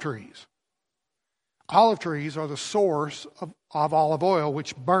 olive trees. Olive trees are the source of olive oil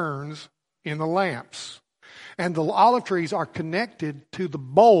which burns in the lamps. And the olive trees are connected to the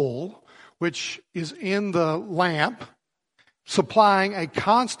bowl which is in the lamp, supplying a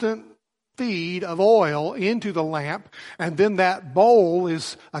constant feed of oil into the lamp, and then that bowl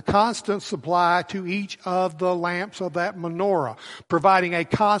is a constant supply to each of the lamps of that menorah, providing a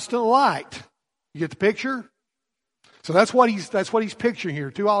constant light. You get the picture? So that's what he's picturing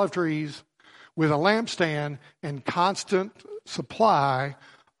here. 2 olive trees with a lampstand and constant supply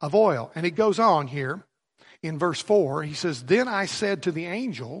of oil. And it goes on here in verse 4. He says, "Then I said to the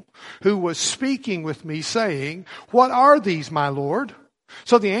angel who was speaking with me, saying, 'What are these, my Lord?'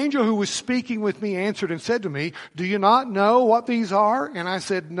 So the angel who was speaking with me answered and said to me, 'Do you not know what these are?' And I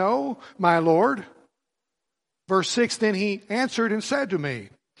said, 'No, my Lord.' Verse 6, then he answered and said to me,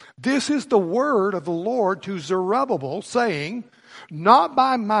 'This is the word of the Lord to Zerubbabel, saying, not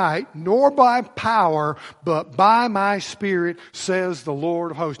by might nor by power, but by my Spirit, says the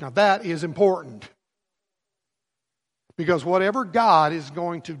Lord of hosts.'" Now that is important. Because whatever God is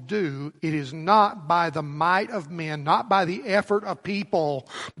going to do, it is not by the might of men, not by the effort of people,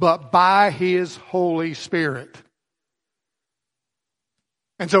 but by His Holy Spirit.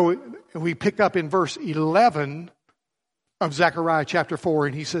 And so we pick up in verse 11 of Zechariah chapter 4,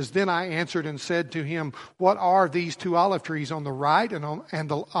 and he says, "Then I answered and said to him, 'What are these 2 olive trees on the right of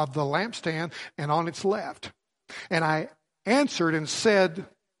the lampstand and on its left?' And I answered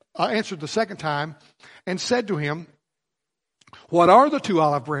the second time and said to him, 'What are the 2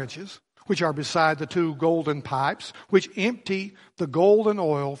 olive branches which are beside the 2 golden pipes, which empty the golden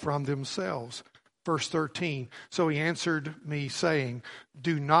oil from themselves?' Verse 13, so he answered me, saying,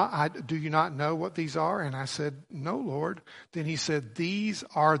 do you not know what these are? And I said, 'No, Lord.' Then he said, 'These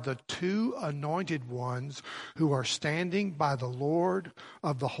are the 2 anointed ones who are standing by the Lord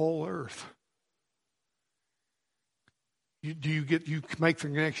of the whole earth.'" You make the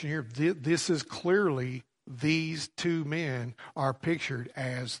connection here? This is clearly, these 2 men are pictured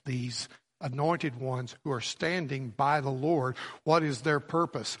as these anointed ones who are standing by the Lord. What is their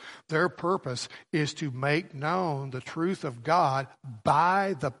purpose? Their purpose is to make known the truth of God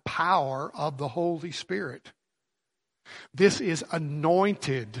by the power of the Holy Spirit. This is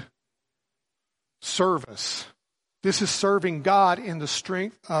anointed service. This is serving God in the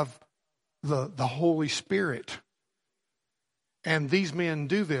strength of the Holy Spirit. And these men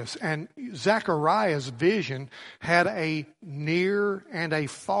do this. And Zechariah's vision had a near and a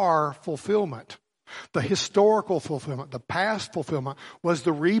far fulfillment. The historical fulfillment, the past fulfillment, was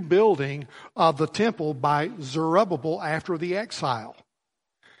the rebuilding of the temple by Zerubbabel after the exile.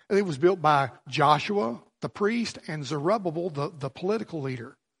 It was built by Joshua, the priest, and Zerubbabel, the political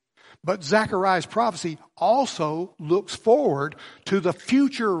leader. But Zechariah's prophecy also looks forward to the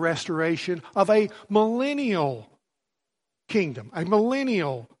future restoration of a millennial kingdom, a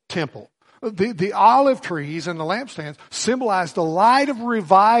millennial temple. The olive trees and the lampstands symbolize the light of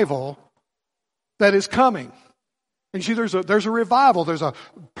revival that is coming. And you see, there's a revival. There's a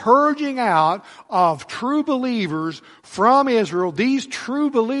purging out of true believers from Israel. These true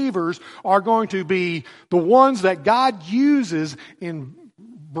believers are going to be the ones that God uses in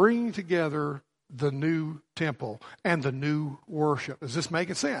bringing together the new temple and the new worship. Is this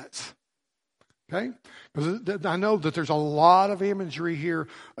making sense? Okay? Because I know that there's a lot of imagery here,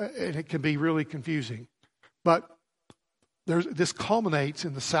 and it can be really confusing. But this culminates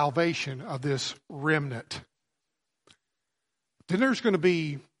in the salvation of this remnant. Then there's going to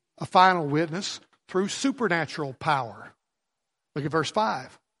be a final witness through supernatural power. Look at verse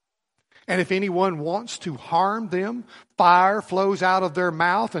 5. "And if anyone wants to harm them, fire flows out of their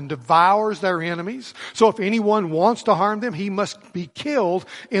mouth and devours their enemies. So if anyone wants to harm them, he must be killed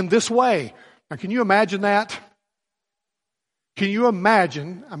in this way." Now, can you imagine that? Can you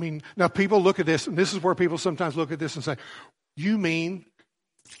imagine? I mean, now people look at this, and this is where people sometimes look at this and say, "You mean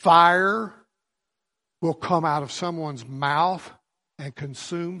fire will come out of someone's mouth and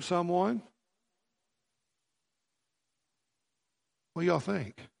consume someone?" What do y'all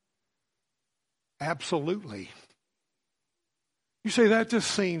think? Absolutely. You say that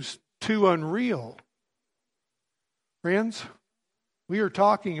just seems too unreal. Friends, we are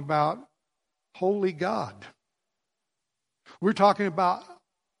talking about holy God. We're talking about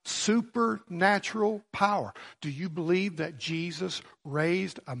supernatural power. Do you believe that Jesus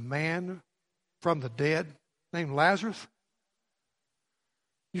raised a man from the dead named Lazarus?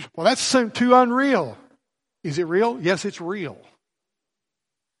 Well, that's too unreal. Is it real? Yes, it's real.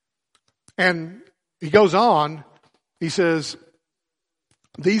 And he goes on, he says,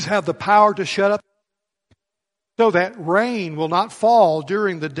 these have the power to shut up so that rain will not fall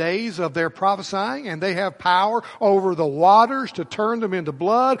during the days of their prophesying, and they have power over the waters to turn them into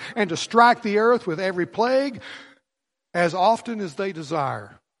blood and to strike the earth with every plague as often as they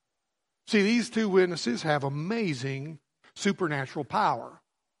desire. See, these two witnesses have amazing supernatural power.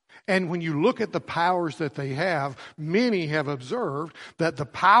 And when you look at the powers that they have, many have observed that the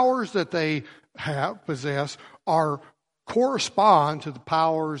powers that they possess correspond to the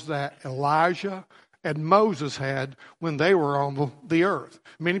powers that Elijah and Moses had when they were on the earth.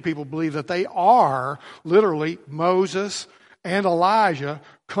 Many people believe that they are literally Moses and Elijah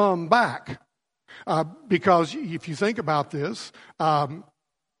come back. Because if you think about this,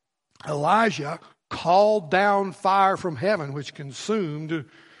 Elijah called down fire from heaven, which consumed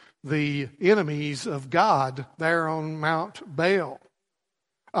the enemies of God there on Mount Baal.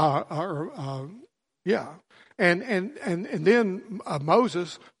 And then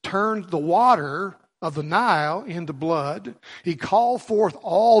Moses turned the water of the Nile into blood. He called forth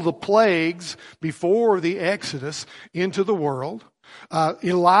all the plagues before the Exodus into the world.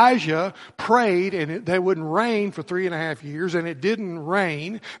 Elijah prayed and they wouldn't rain for 3.5 years, and it didn't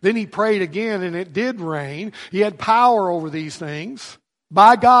rain. Then he prayed again and it did rain. He had power over these things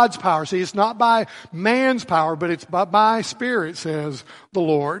by God's power. See, it's not by man's power, but it's by my Spirit, says the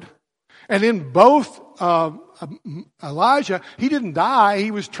Lord. And in both Elijah, he didn't die.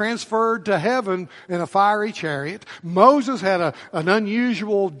 He was transferred to heaven in a fiery chariot. Moses had an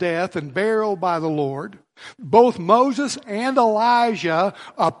unusual death and burial by the Lord. Both Moses and Elijah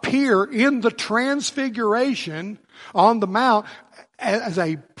appear in the transfiguration on the mount as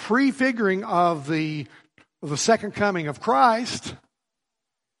a prefiguring of the second coming of Christ.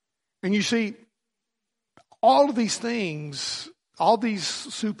 And you see, all of these things, all these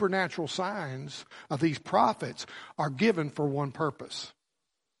supernatural signs of these prophets are given for one purpose: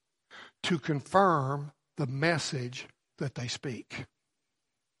 to confirm the message that they speak.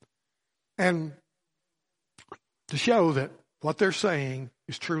 And to show that what they're saying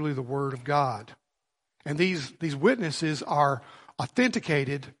is truly the Word of God. And these witnesses are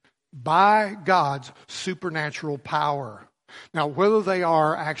authenticated by God's supernatural power. Now, whether they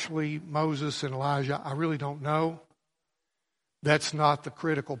are actually Moses and Elijah, I really don't know. That's not the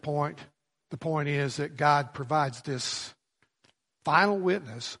critical point. The point is that God provides this final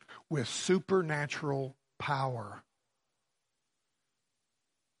witness with supernatural power.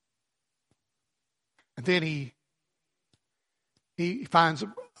 And then he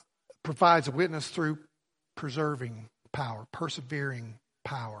provides a witness through preserving power, persevering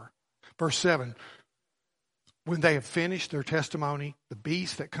power. Verse 7, when they have finished their testimony, the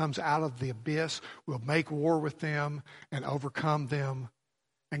beast that comes out of the abyss will make war with them and overcome them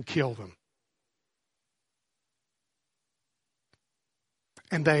and kill them.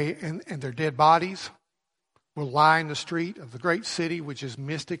 And their dead bodies will lie in the street of the great city, which is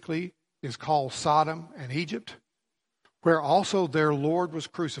mystically is called Sodom and Egypt, where also their Lord was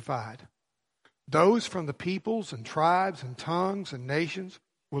crucified. Those from the peoples and tribes and tongues and nations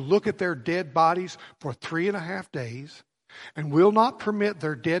will look at their dead bodies for 3.5 days and will not permit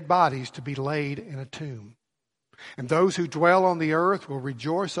their dead bodies to be laid in a tomb. And those who dwell on the earth will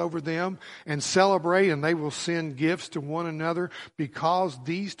rejoice over them and celebrate, and they will send gifts to one another because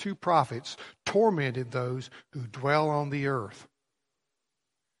these two prophets tormented those who dwell on the earth.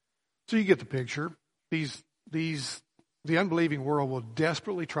 So you get the picture. The unbelieving world will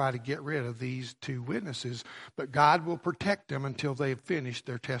desperately try to get rid of these two witnesses, but God will protect them until they have finished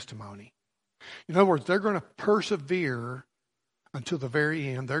their testimony. In other words, they're going to persevere until the very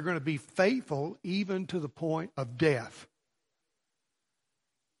end. They're going to be faithful even to the point of death.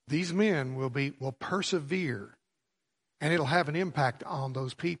 These men will persevere, and it'll have an impact on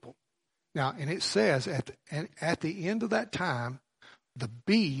those people. Now, and it says at the end of that time, the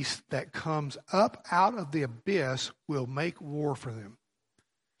beast that comes up out of the abyss will make war for them.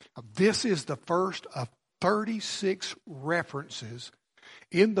 Now, this is the first of 36 references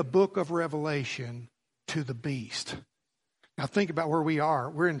in the book of Revelation to the beast. Now think about where we are.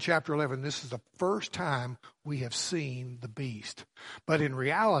 We're in chapter 11. This is the first time we have seen the beast. But in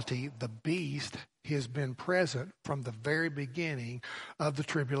reality, the beast He has been present from the very beginning of the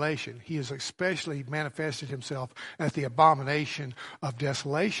tribulation. He has especially manifested himself as the abomination of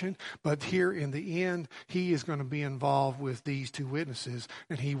desolation. But here in the end, he is going to be involved with these two witnesses,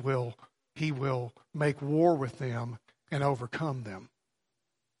 and he will make war with them and overcome them.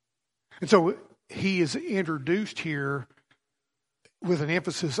 And so he is introduced here with an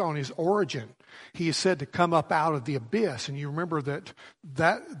emphasis on his origin. He is said to come up out of the abyss. And you remember that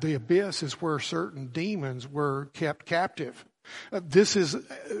the abyss is where certain demons were kept captive. This is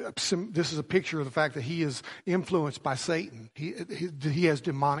a picture of the fact that he is influenced by Satan. He has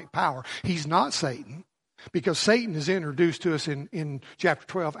demonic power. He's not Satan, because Satan is introduced to us in chapter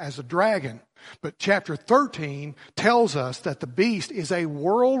 12 as a dragon. But chapter 13 tells us that the beast is a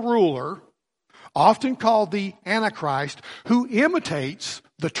world ruler, often called the Antichrist, who imitates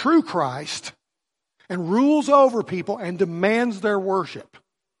the true Christ and rules over people and demands their worship.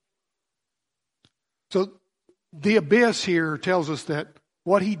 So the abyss here tells us that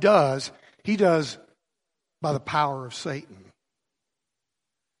what he does by the power of Satan.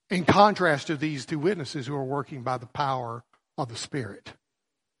 In contrast to these two witnesses who are working by the power of the Spirit.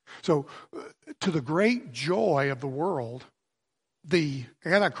 So to the great joy of the world, the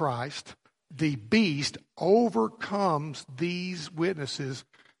Antichrist, the beast, overcomes these witnesses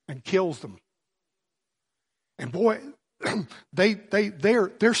and kills them. And boy,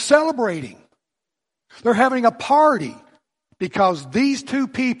 they're celebrating. They're having a party because these two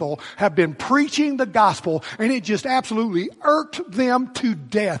people have been preaching the gospel, and it just absolutely irked them to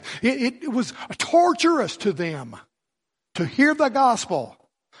death. It was torturous to them to hear the gospel,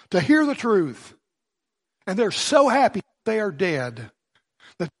 to hear the truth. And they're so happy they are dead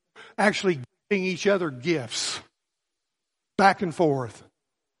that actually giving each other gifts back and forth.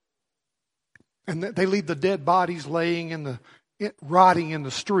 And they leave the dead bodies laying rotting in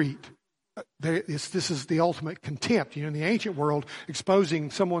the street. This is the ultimate contempt. You know, in the ancient world,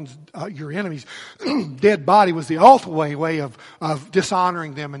 exposing your enemy's dead body was the ultimate way of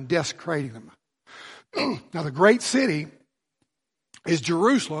dishonoring them and desecrating them. Now, the great city is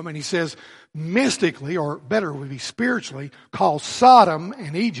Jerusalem, and he says mystically, or better would be spiritually, called Sodom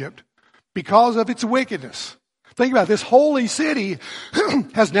and Egypt because of its wickedness. Think about it. This holy city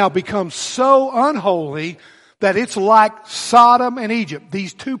has now become so unholy that it's like Sodom and Egypt,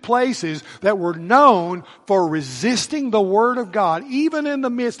 these two places that were known for resisting the Word of God, even in the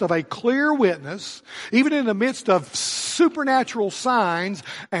midst of a clear witness, even in the midst of supernatural signs,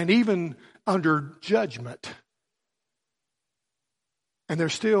 and even under judgment. And they're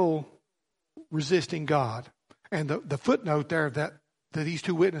still resisting God. And the footnote there that these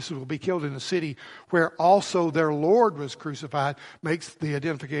two witnesses will be killed in a city where also their Lord was crucified makes the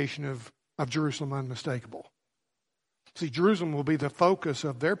identification of Jerusalem unmistakable. See, Jerusalem will be the focus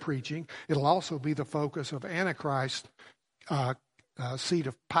of their preaching. It'll also be the focus of Antichrist's seat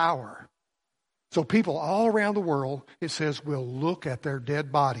of power. So people all around the world, it says, will look at their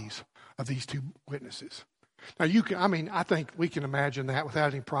dead bodies of these two witnesses. Now, I think we can imagine that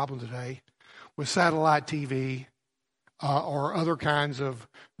without any problem today with satellite TV or other kinds of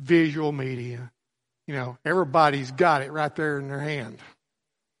visual media. You know, everybody's got it right there in their hand,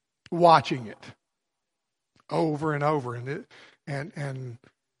 watching it over and over, and in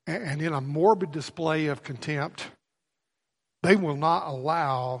a morbid display of contempt, they will not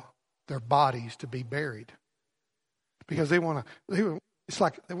allow their bodies to be buried because they want to. It's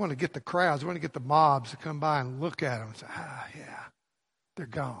like they want to get the crowds, they want to get the mobs to come by and look at them and say, yeah, they're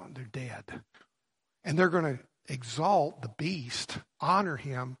gone, they're dead, and they're going to exalt the beast, honor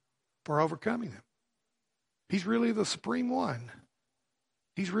him for overcoming them. He's really the supreme one.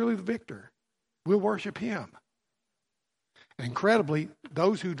 He's really the victor. We'll worship him. And incredibly,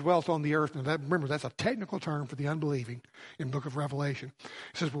 those who dwelt on the earth, and remember, that's a technical term for the unbelieving in the book of Revelation.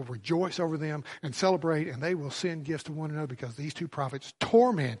 It says, we'll rejoice over them and celebrate, and they will send gifts to one another because these two prophets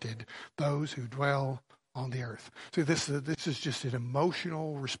tormented those who dwell on the earth. So this is just an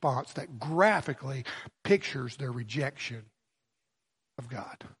emotional response that graphically pictures their rejection of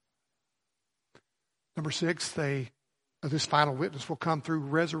God. Number 6, this final witness will come through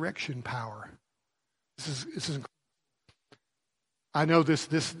resurrection power. This is I know this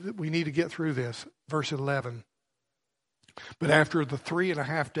we need to get through this. Verse 11. But after the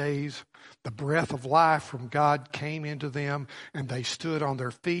 3.5 days, the breath of life from God came into them, and they stood on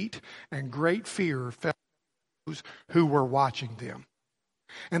their feet, and great fear fell on those who were watching them.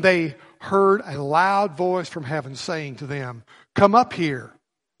 And they heard a loud voice from heaven saying to them, "Come up here."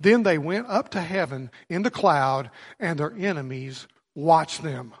 Then they went up to heaven in the cloud, and their enemies watched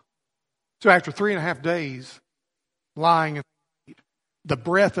them. So after 3.5 days lying in the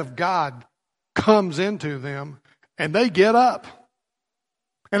breath of God comes into them, and they get up.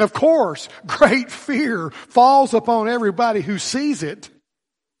 And of course, great fear falls upon everybody who sees it.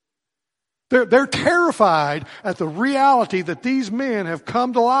 They're terrified at the reality that these men have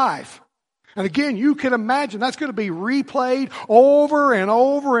come to life. And again, you can imagine that's going to be replayed over and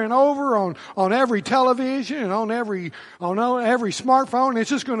over and over on every television and on every smartphone. It's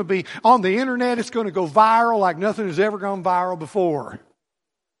just going to be on the internet. It's going to go viral like nothing has ever gone viral before.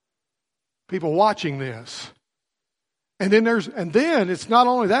 People watching this. And then it's not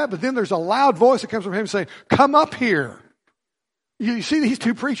only that, but then there's a loud voice that comes from him saying, "Come up here." You see these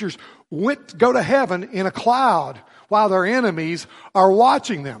two preachers go to heaven in a cloud while their enemies are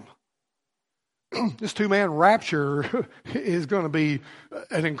watching them. This two-man rapture is going to be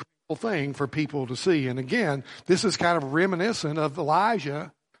an incredible thing for people to see. And again, this is kind of reminiscent of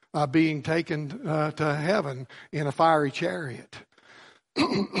Elijah being taken to heaven in a fiery chariot.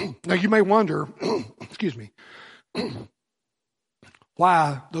 Now you may wonder, excuse me,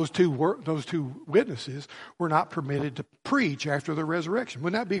 why those two witnesses were not permitted to preach after the resurrection.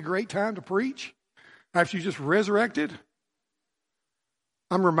 Wouldn't that be a great time to preach after you just resurrected?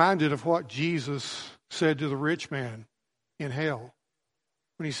 I'm reminded of what Jesus said to the rich man in hell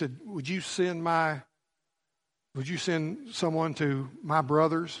when he said, Would you send someone to my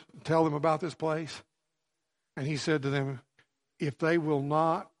brothers and tell them about this place? And he said to them, if they will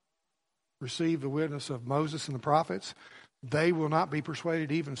not receive the witness of Moses and the prophets, they will not be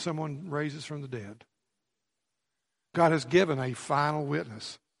persuaded even if someone raises from the dead. God has given a final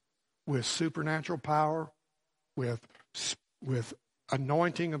witness with supernatural power, with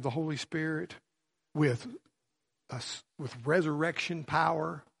anointing of the Holy Spirit, with resurrection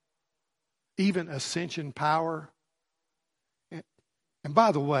power, even ascension power. And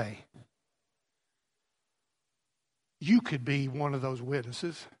by the way, you could be one of those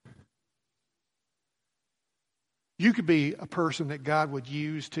witnesses. You could be a person that God would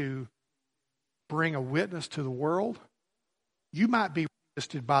use to bring a witness to the world. You might be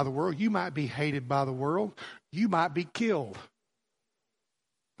resisted by the world. You might be hated by the world. You might be killed.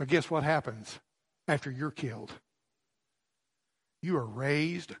 But guess what happens after you're killed? You are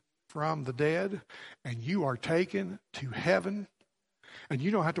raised from the dead, and you are taken to heaven. And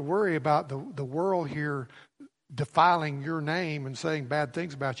you don't have to worry about the world here defiling your name and saying bad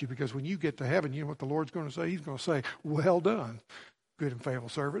things about you, because when you get to heaven, you know what the Lord's going to say? He's going to say, well done, good and faithful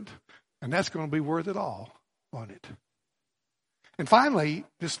servant. And that's going to be worth it all on it. And finally,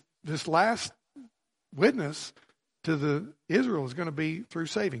 this last witness to the Israel is going to be through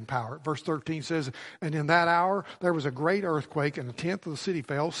saving power. Verse 13 says, and in that hour there was a great earthquake, and a tenth of the city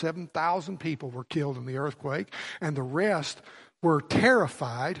fell. 7,000 people were killed in the earthquake, and the rest were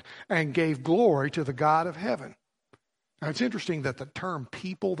terrified and gave glory to the God of heaven. Now, it's interesting that the term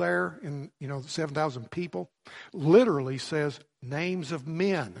people there, in 7,000 people, literally says names of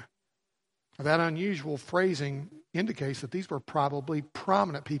men. That unusual phrasing indicates that these were probably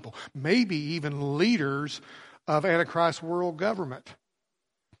prominent people, maybe even leaders of Antichrist world government.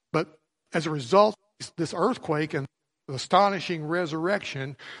 But as a result of this earthquake and the astonishing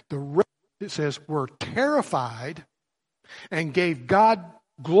resurrection, it says, were terrified and gave God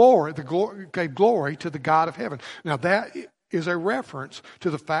glory, gave glory to the God of heaven. Now that is a reference to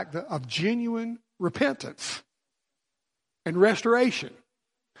the fact of genuine repentance and restoration.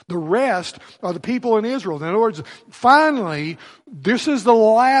 The rest are the people in Israel. In other words, finally, this is the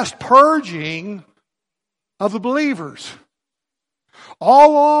last purging of the believers.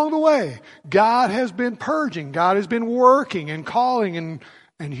 All along the way, God has been purging. God has been working and calling,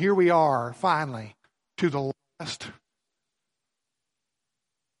 and here we are, finally, to the last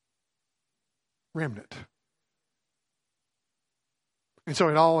remnant. And so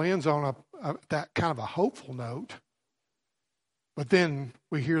it all ends on that kind of a hopeful note. But then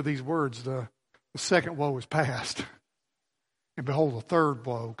we hear these words, the second woe is past. And behold, the third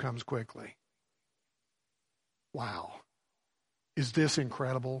woe comes quickly. Wow. Is this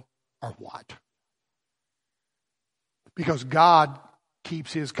incredible or what? Because God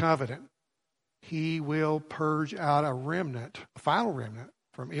keeps His covenant. He will purge out a remnant, a final remnant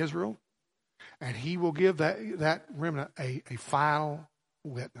from Israel. And He will give that remnant a final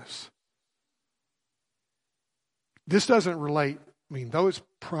witness. This doesn't relate, though it's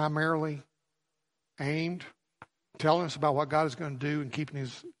primarily aimed telling us about what God is going to do and keeping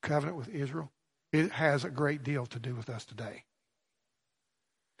His covenant with Israel, it has a great deal to do with us today.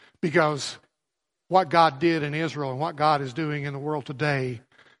 Because what God did in Israel and what God is doing in the world today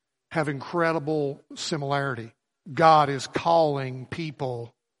have incredible similarity. God is calling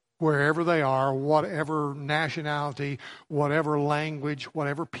people wherever they are, whatever nationality, whatever language,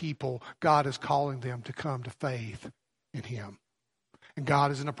 whatever people, God is calling them to come to faith in Him. And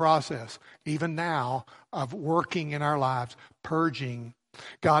God is in the process, even now, of working in our lives, purging.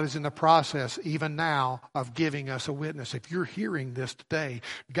 God is in the process, even now, of giving us a witness. If you're hearing this today,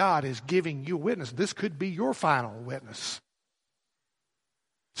 God is giving you a witness. This could be your final witness.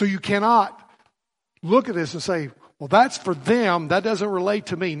 So you cannot look at this and say, well, that's for them. That doesn't relate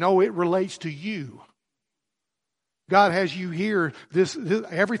to me. No, it relates to you. God has you here. This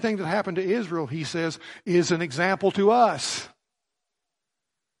everything that happened to Israel, He says, is an example to us.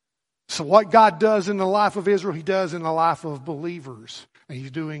 So what God does in the life of Israel, He does in the life of believers. And He's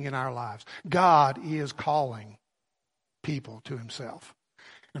doing in our lives. God is calling people to Himself.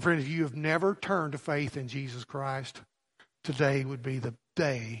 And friend, if you have never turned to faith in Jesus Christ, today would be the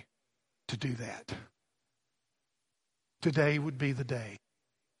day to do that. Today would be the day.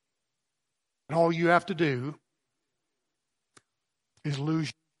 And all you have to do is lose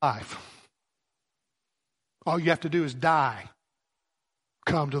your life. All you have to do is die.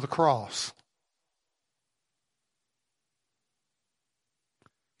 Come to the cross.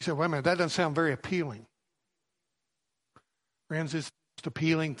 You say, wait a minute, that doesn't sound very appealing. Friends, it's the most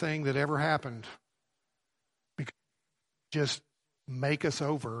appealing thing that ever happened. Because just make us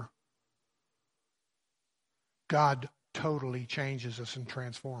over. God totally changes us and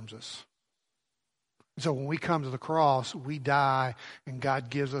transforms us. So when we come to the cross, we die and God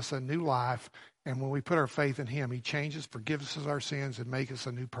gives us a new life. And when we put our faith in Him, He changes, forgives us our sins, and makes us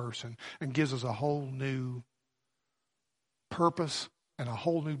a new person. And gives us a whole new purpose and a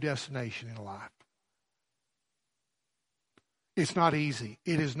whole new destination in life. It's not easy.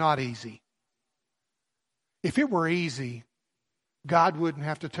 It is not easy. If it were easy, God wouldn't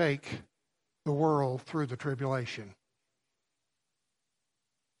have to take the world through the tribulation.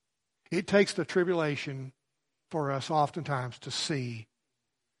 It takes the tribulation for us oftentimes to see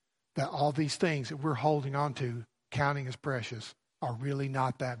that all these things that we're holding on to, counting as precious, are really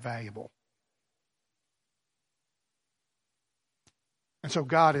not that valuable. And so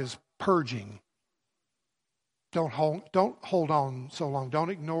God is purging. Don't hold on so long. Don't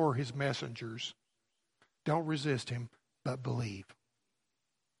ignore His messengers. Don't resist Him, but believe.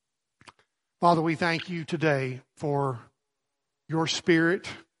 Father, we thank You today for Your Spirit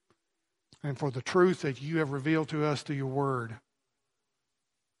and for the truth that You have revealed to us through Your Word.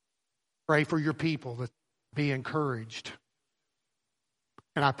 Pray for Your people that be encouraged.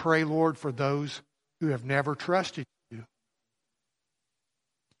 And I pray, Lord, for those who have never trusted You,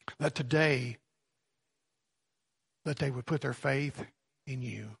 that today, that they would put their faith in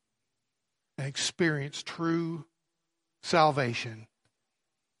You and experience true salvation.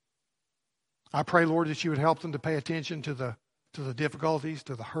 I pray, Lord, that You would help them to pay attention to the difficulties,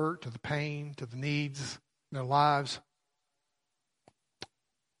 to the hurt, to the pain, to the needs in their lives,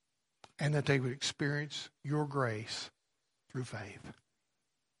 and that they would experience Your grace through faith.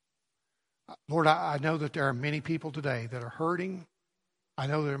 Lord, I know that there are many people today that are hurting. I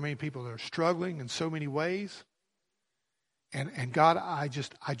know there are many people that are struggling in so many ways. And God, I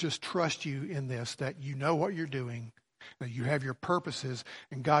just trust You in this, that You know what You're doing, that You have Your purposes,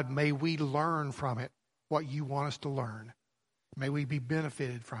 and God, may we learn from it what You want us to learn. May we be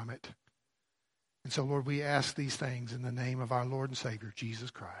benefited from it. And so, Lord, we ask these things in the name of our Lord and Savior,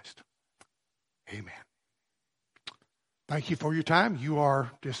 Jesus Christ. Amen. Thank you for your time. You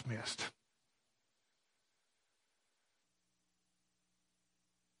are dismissed.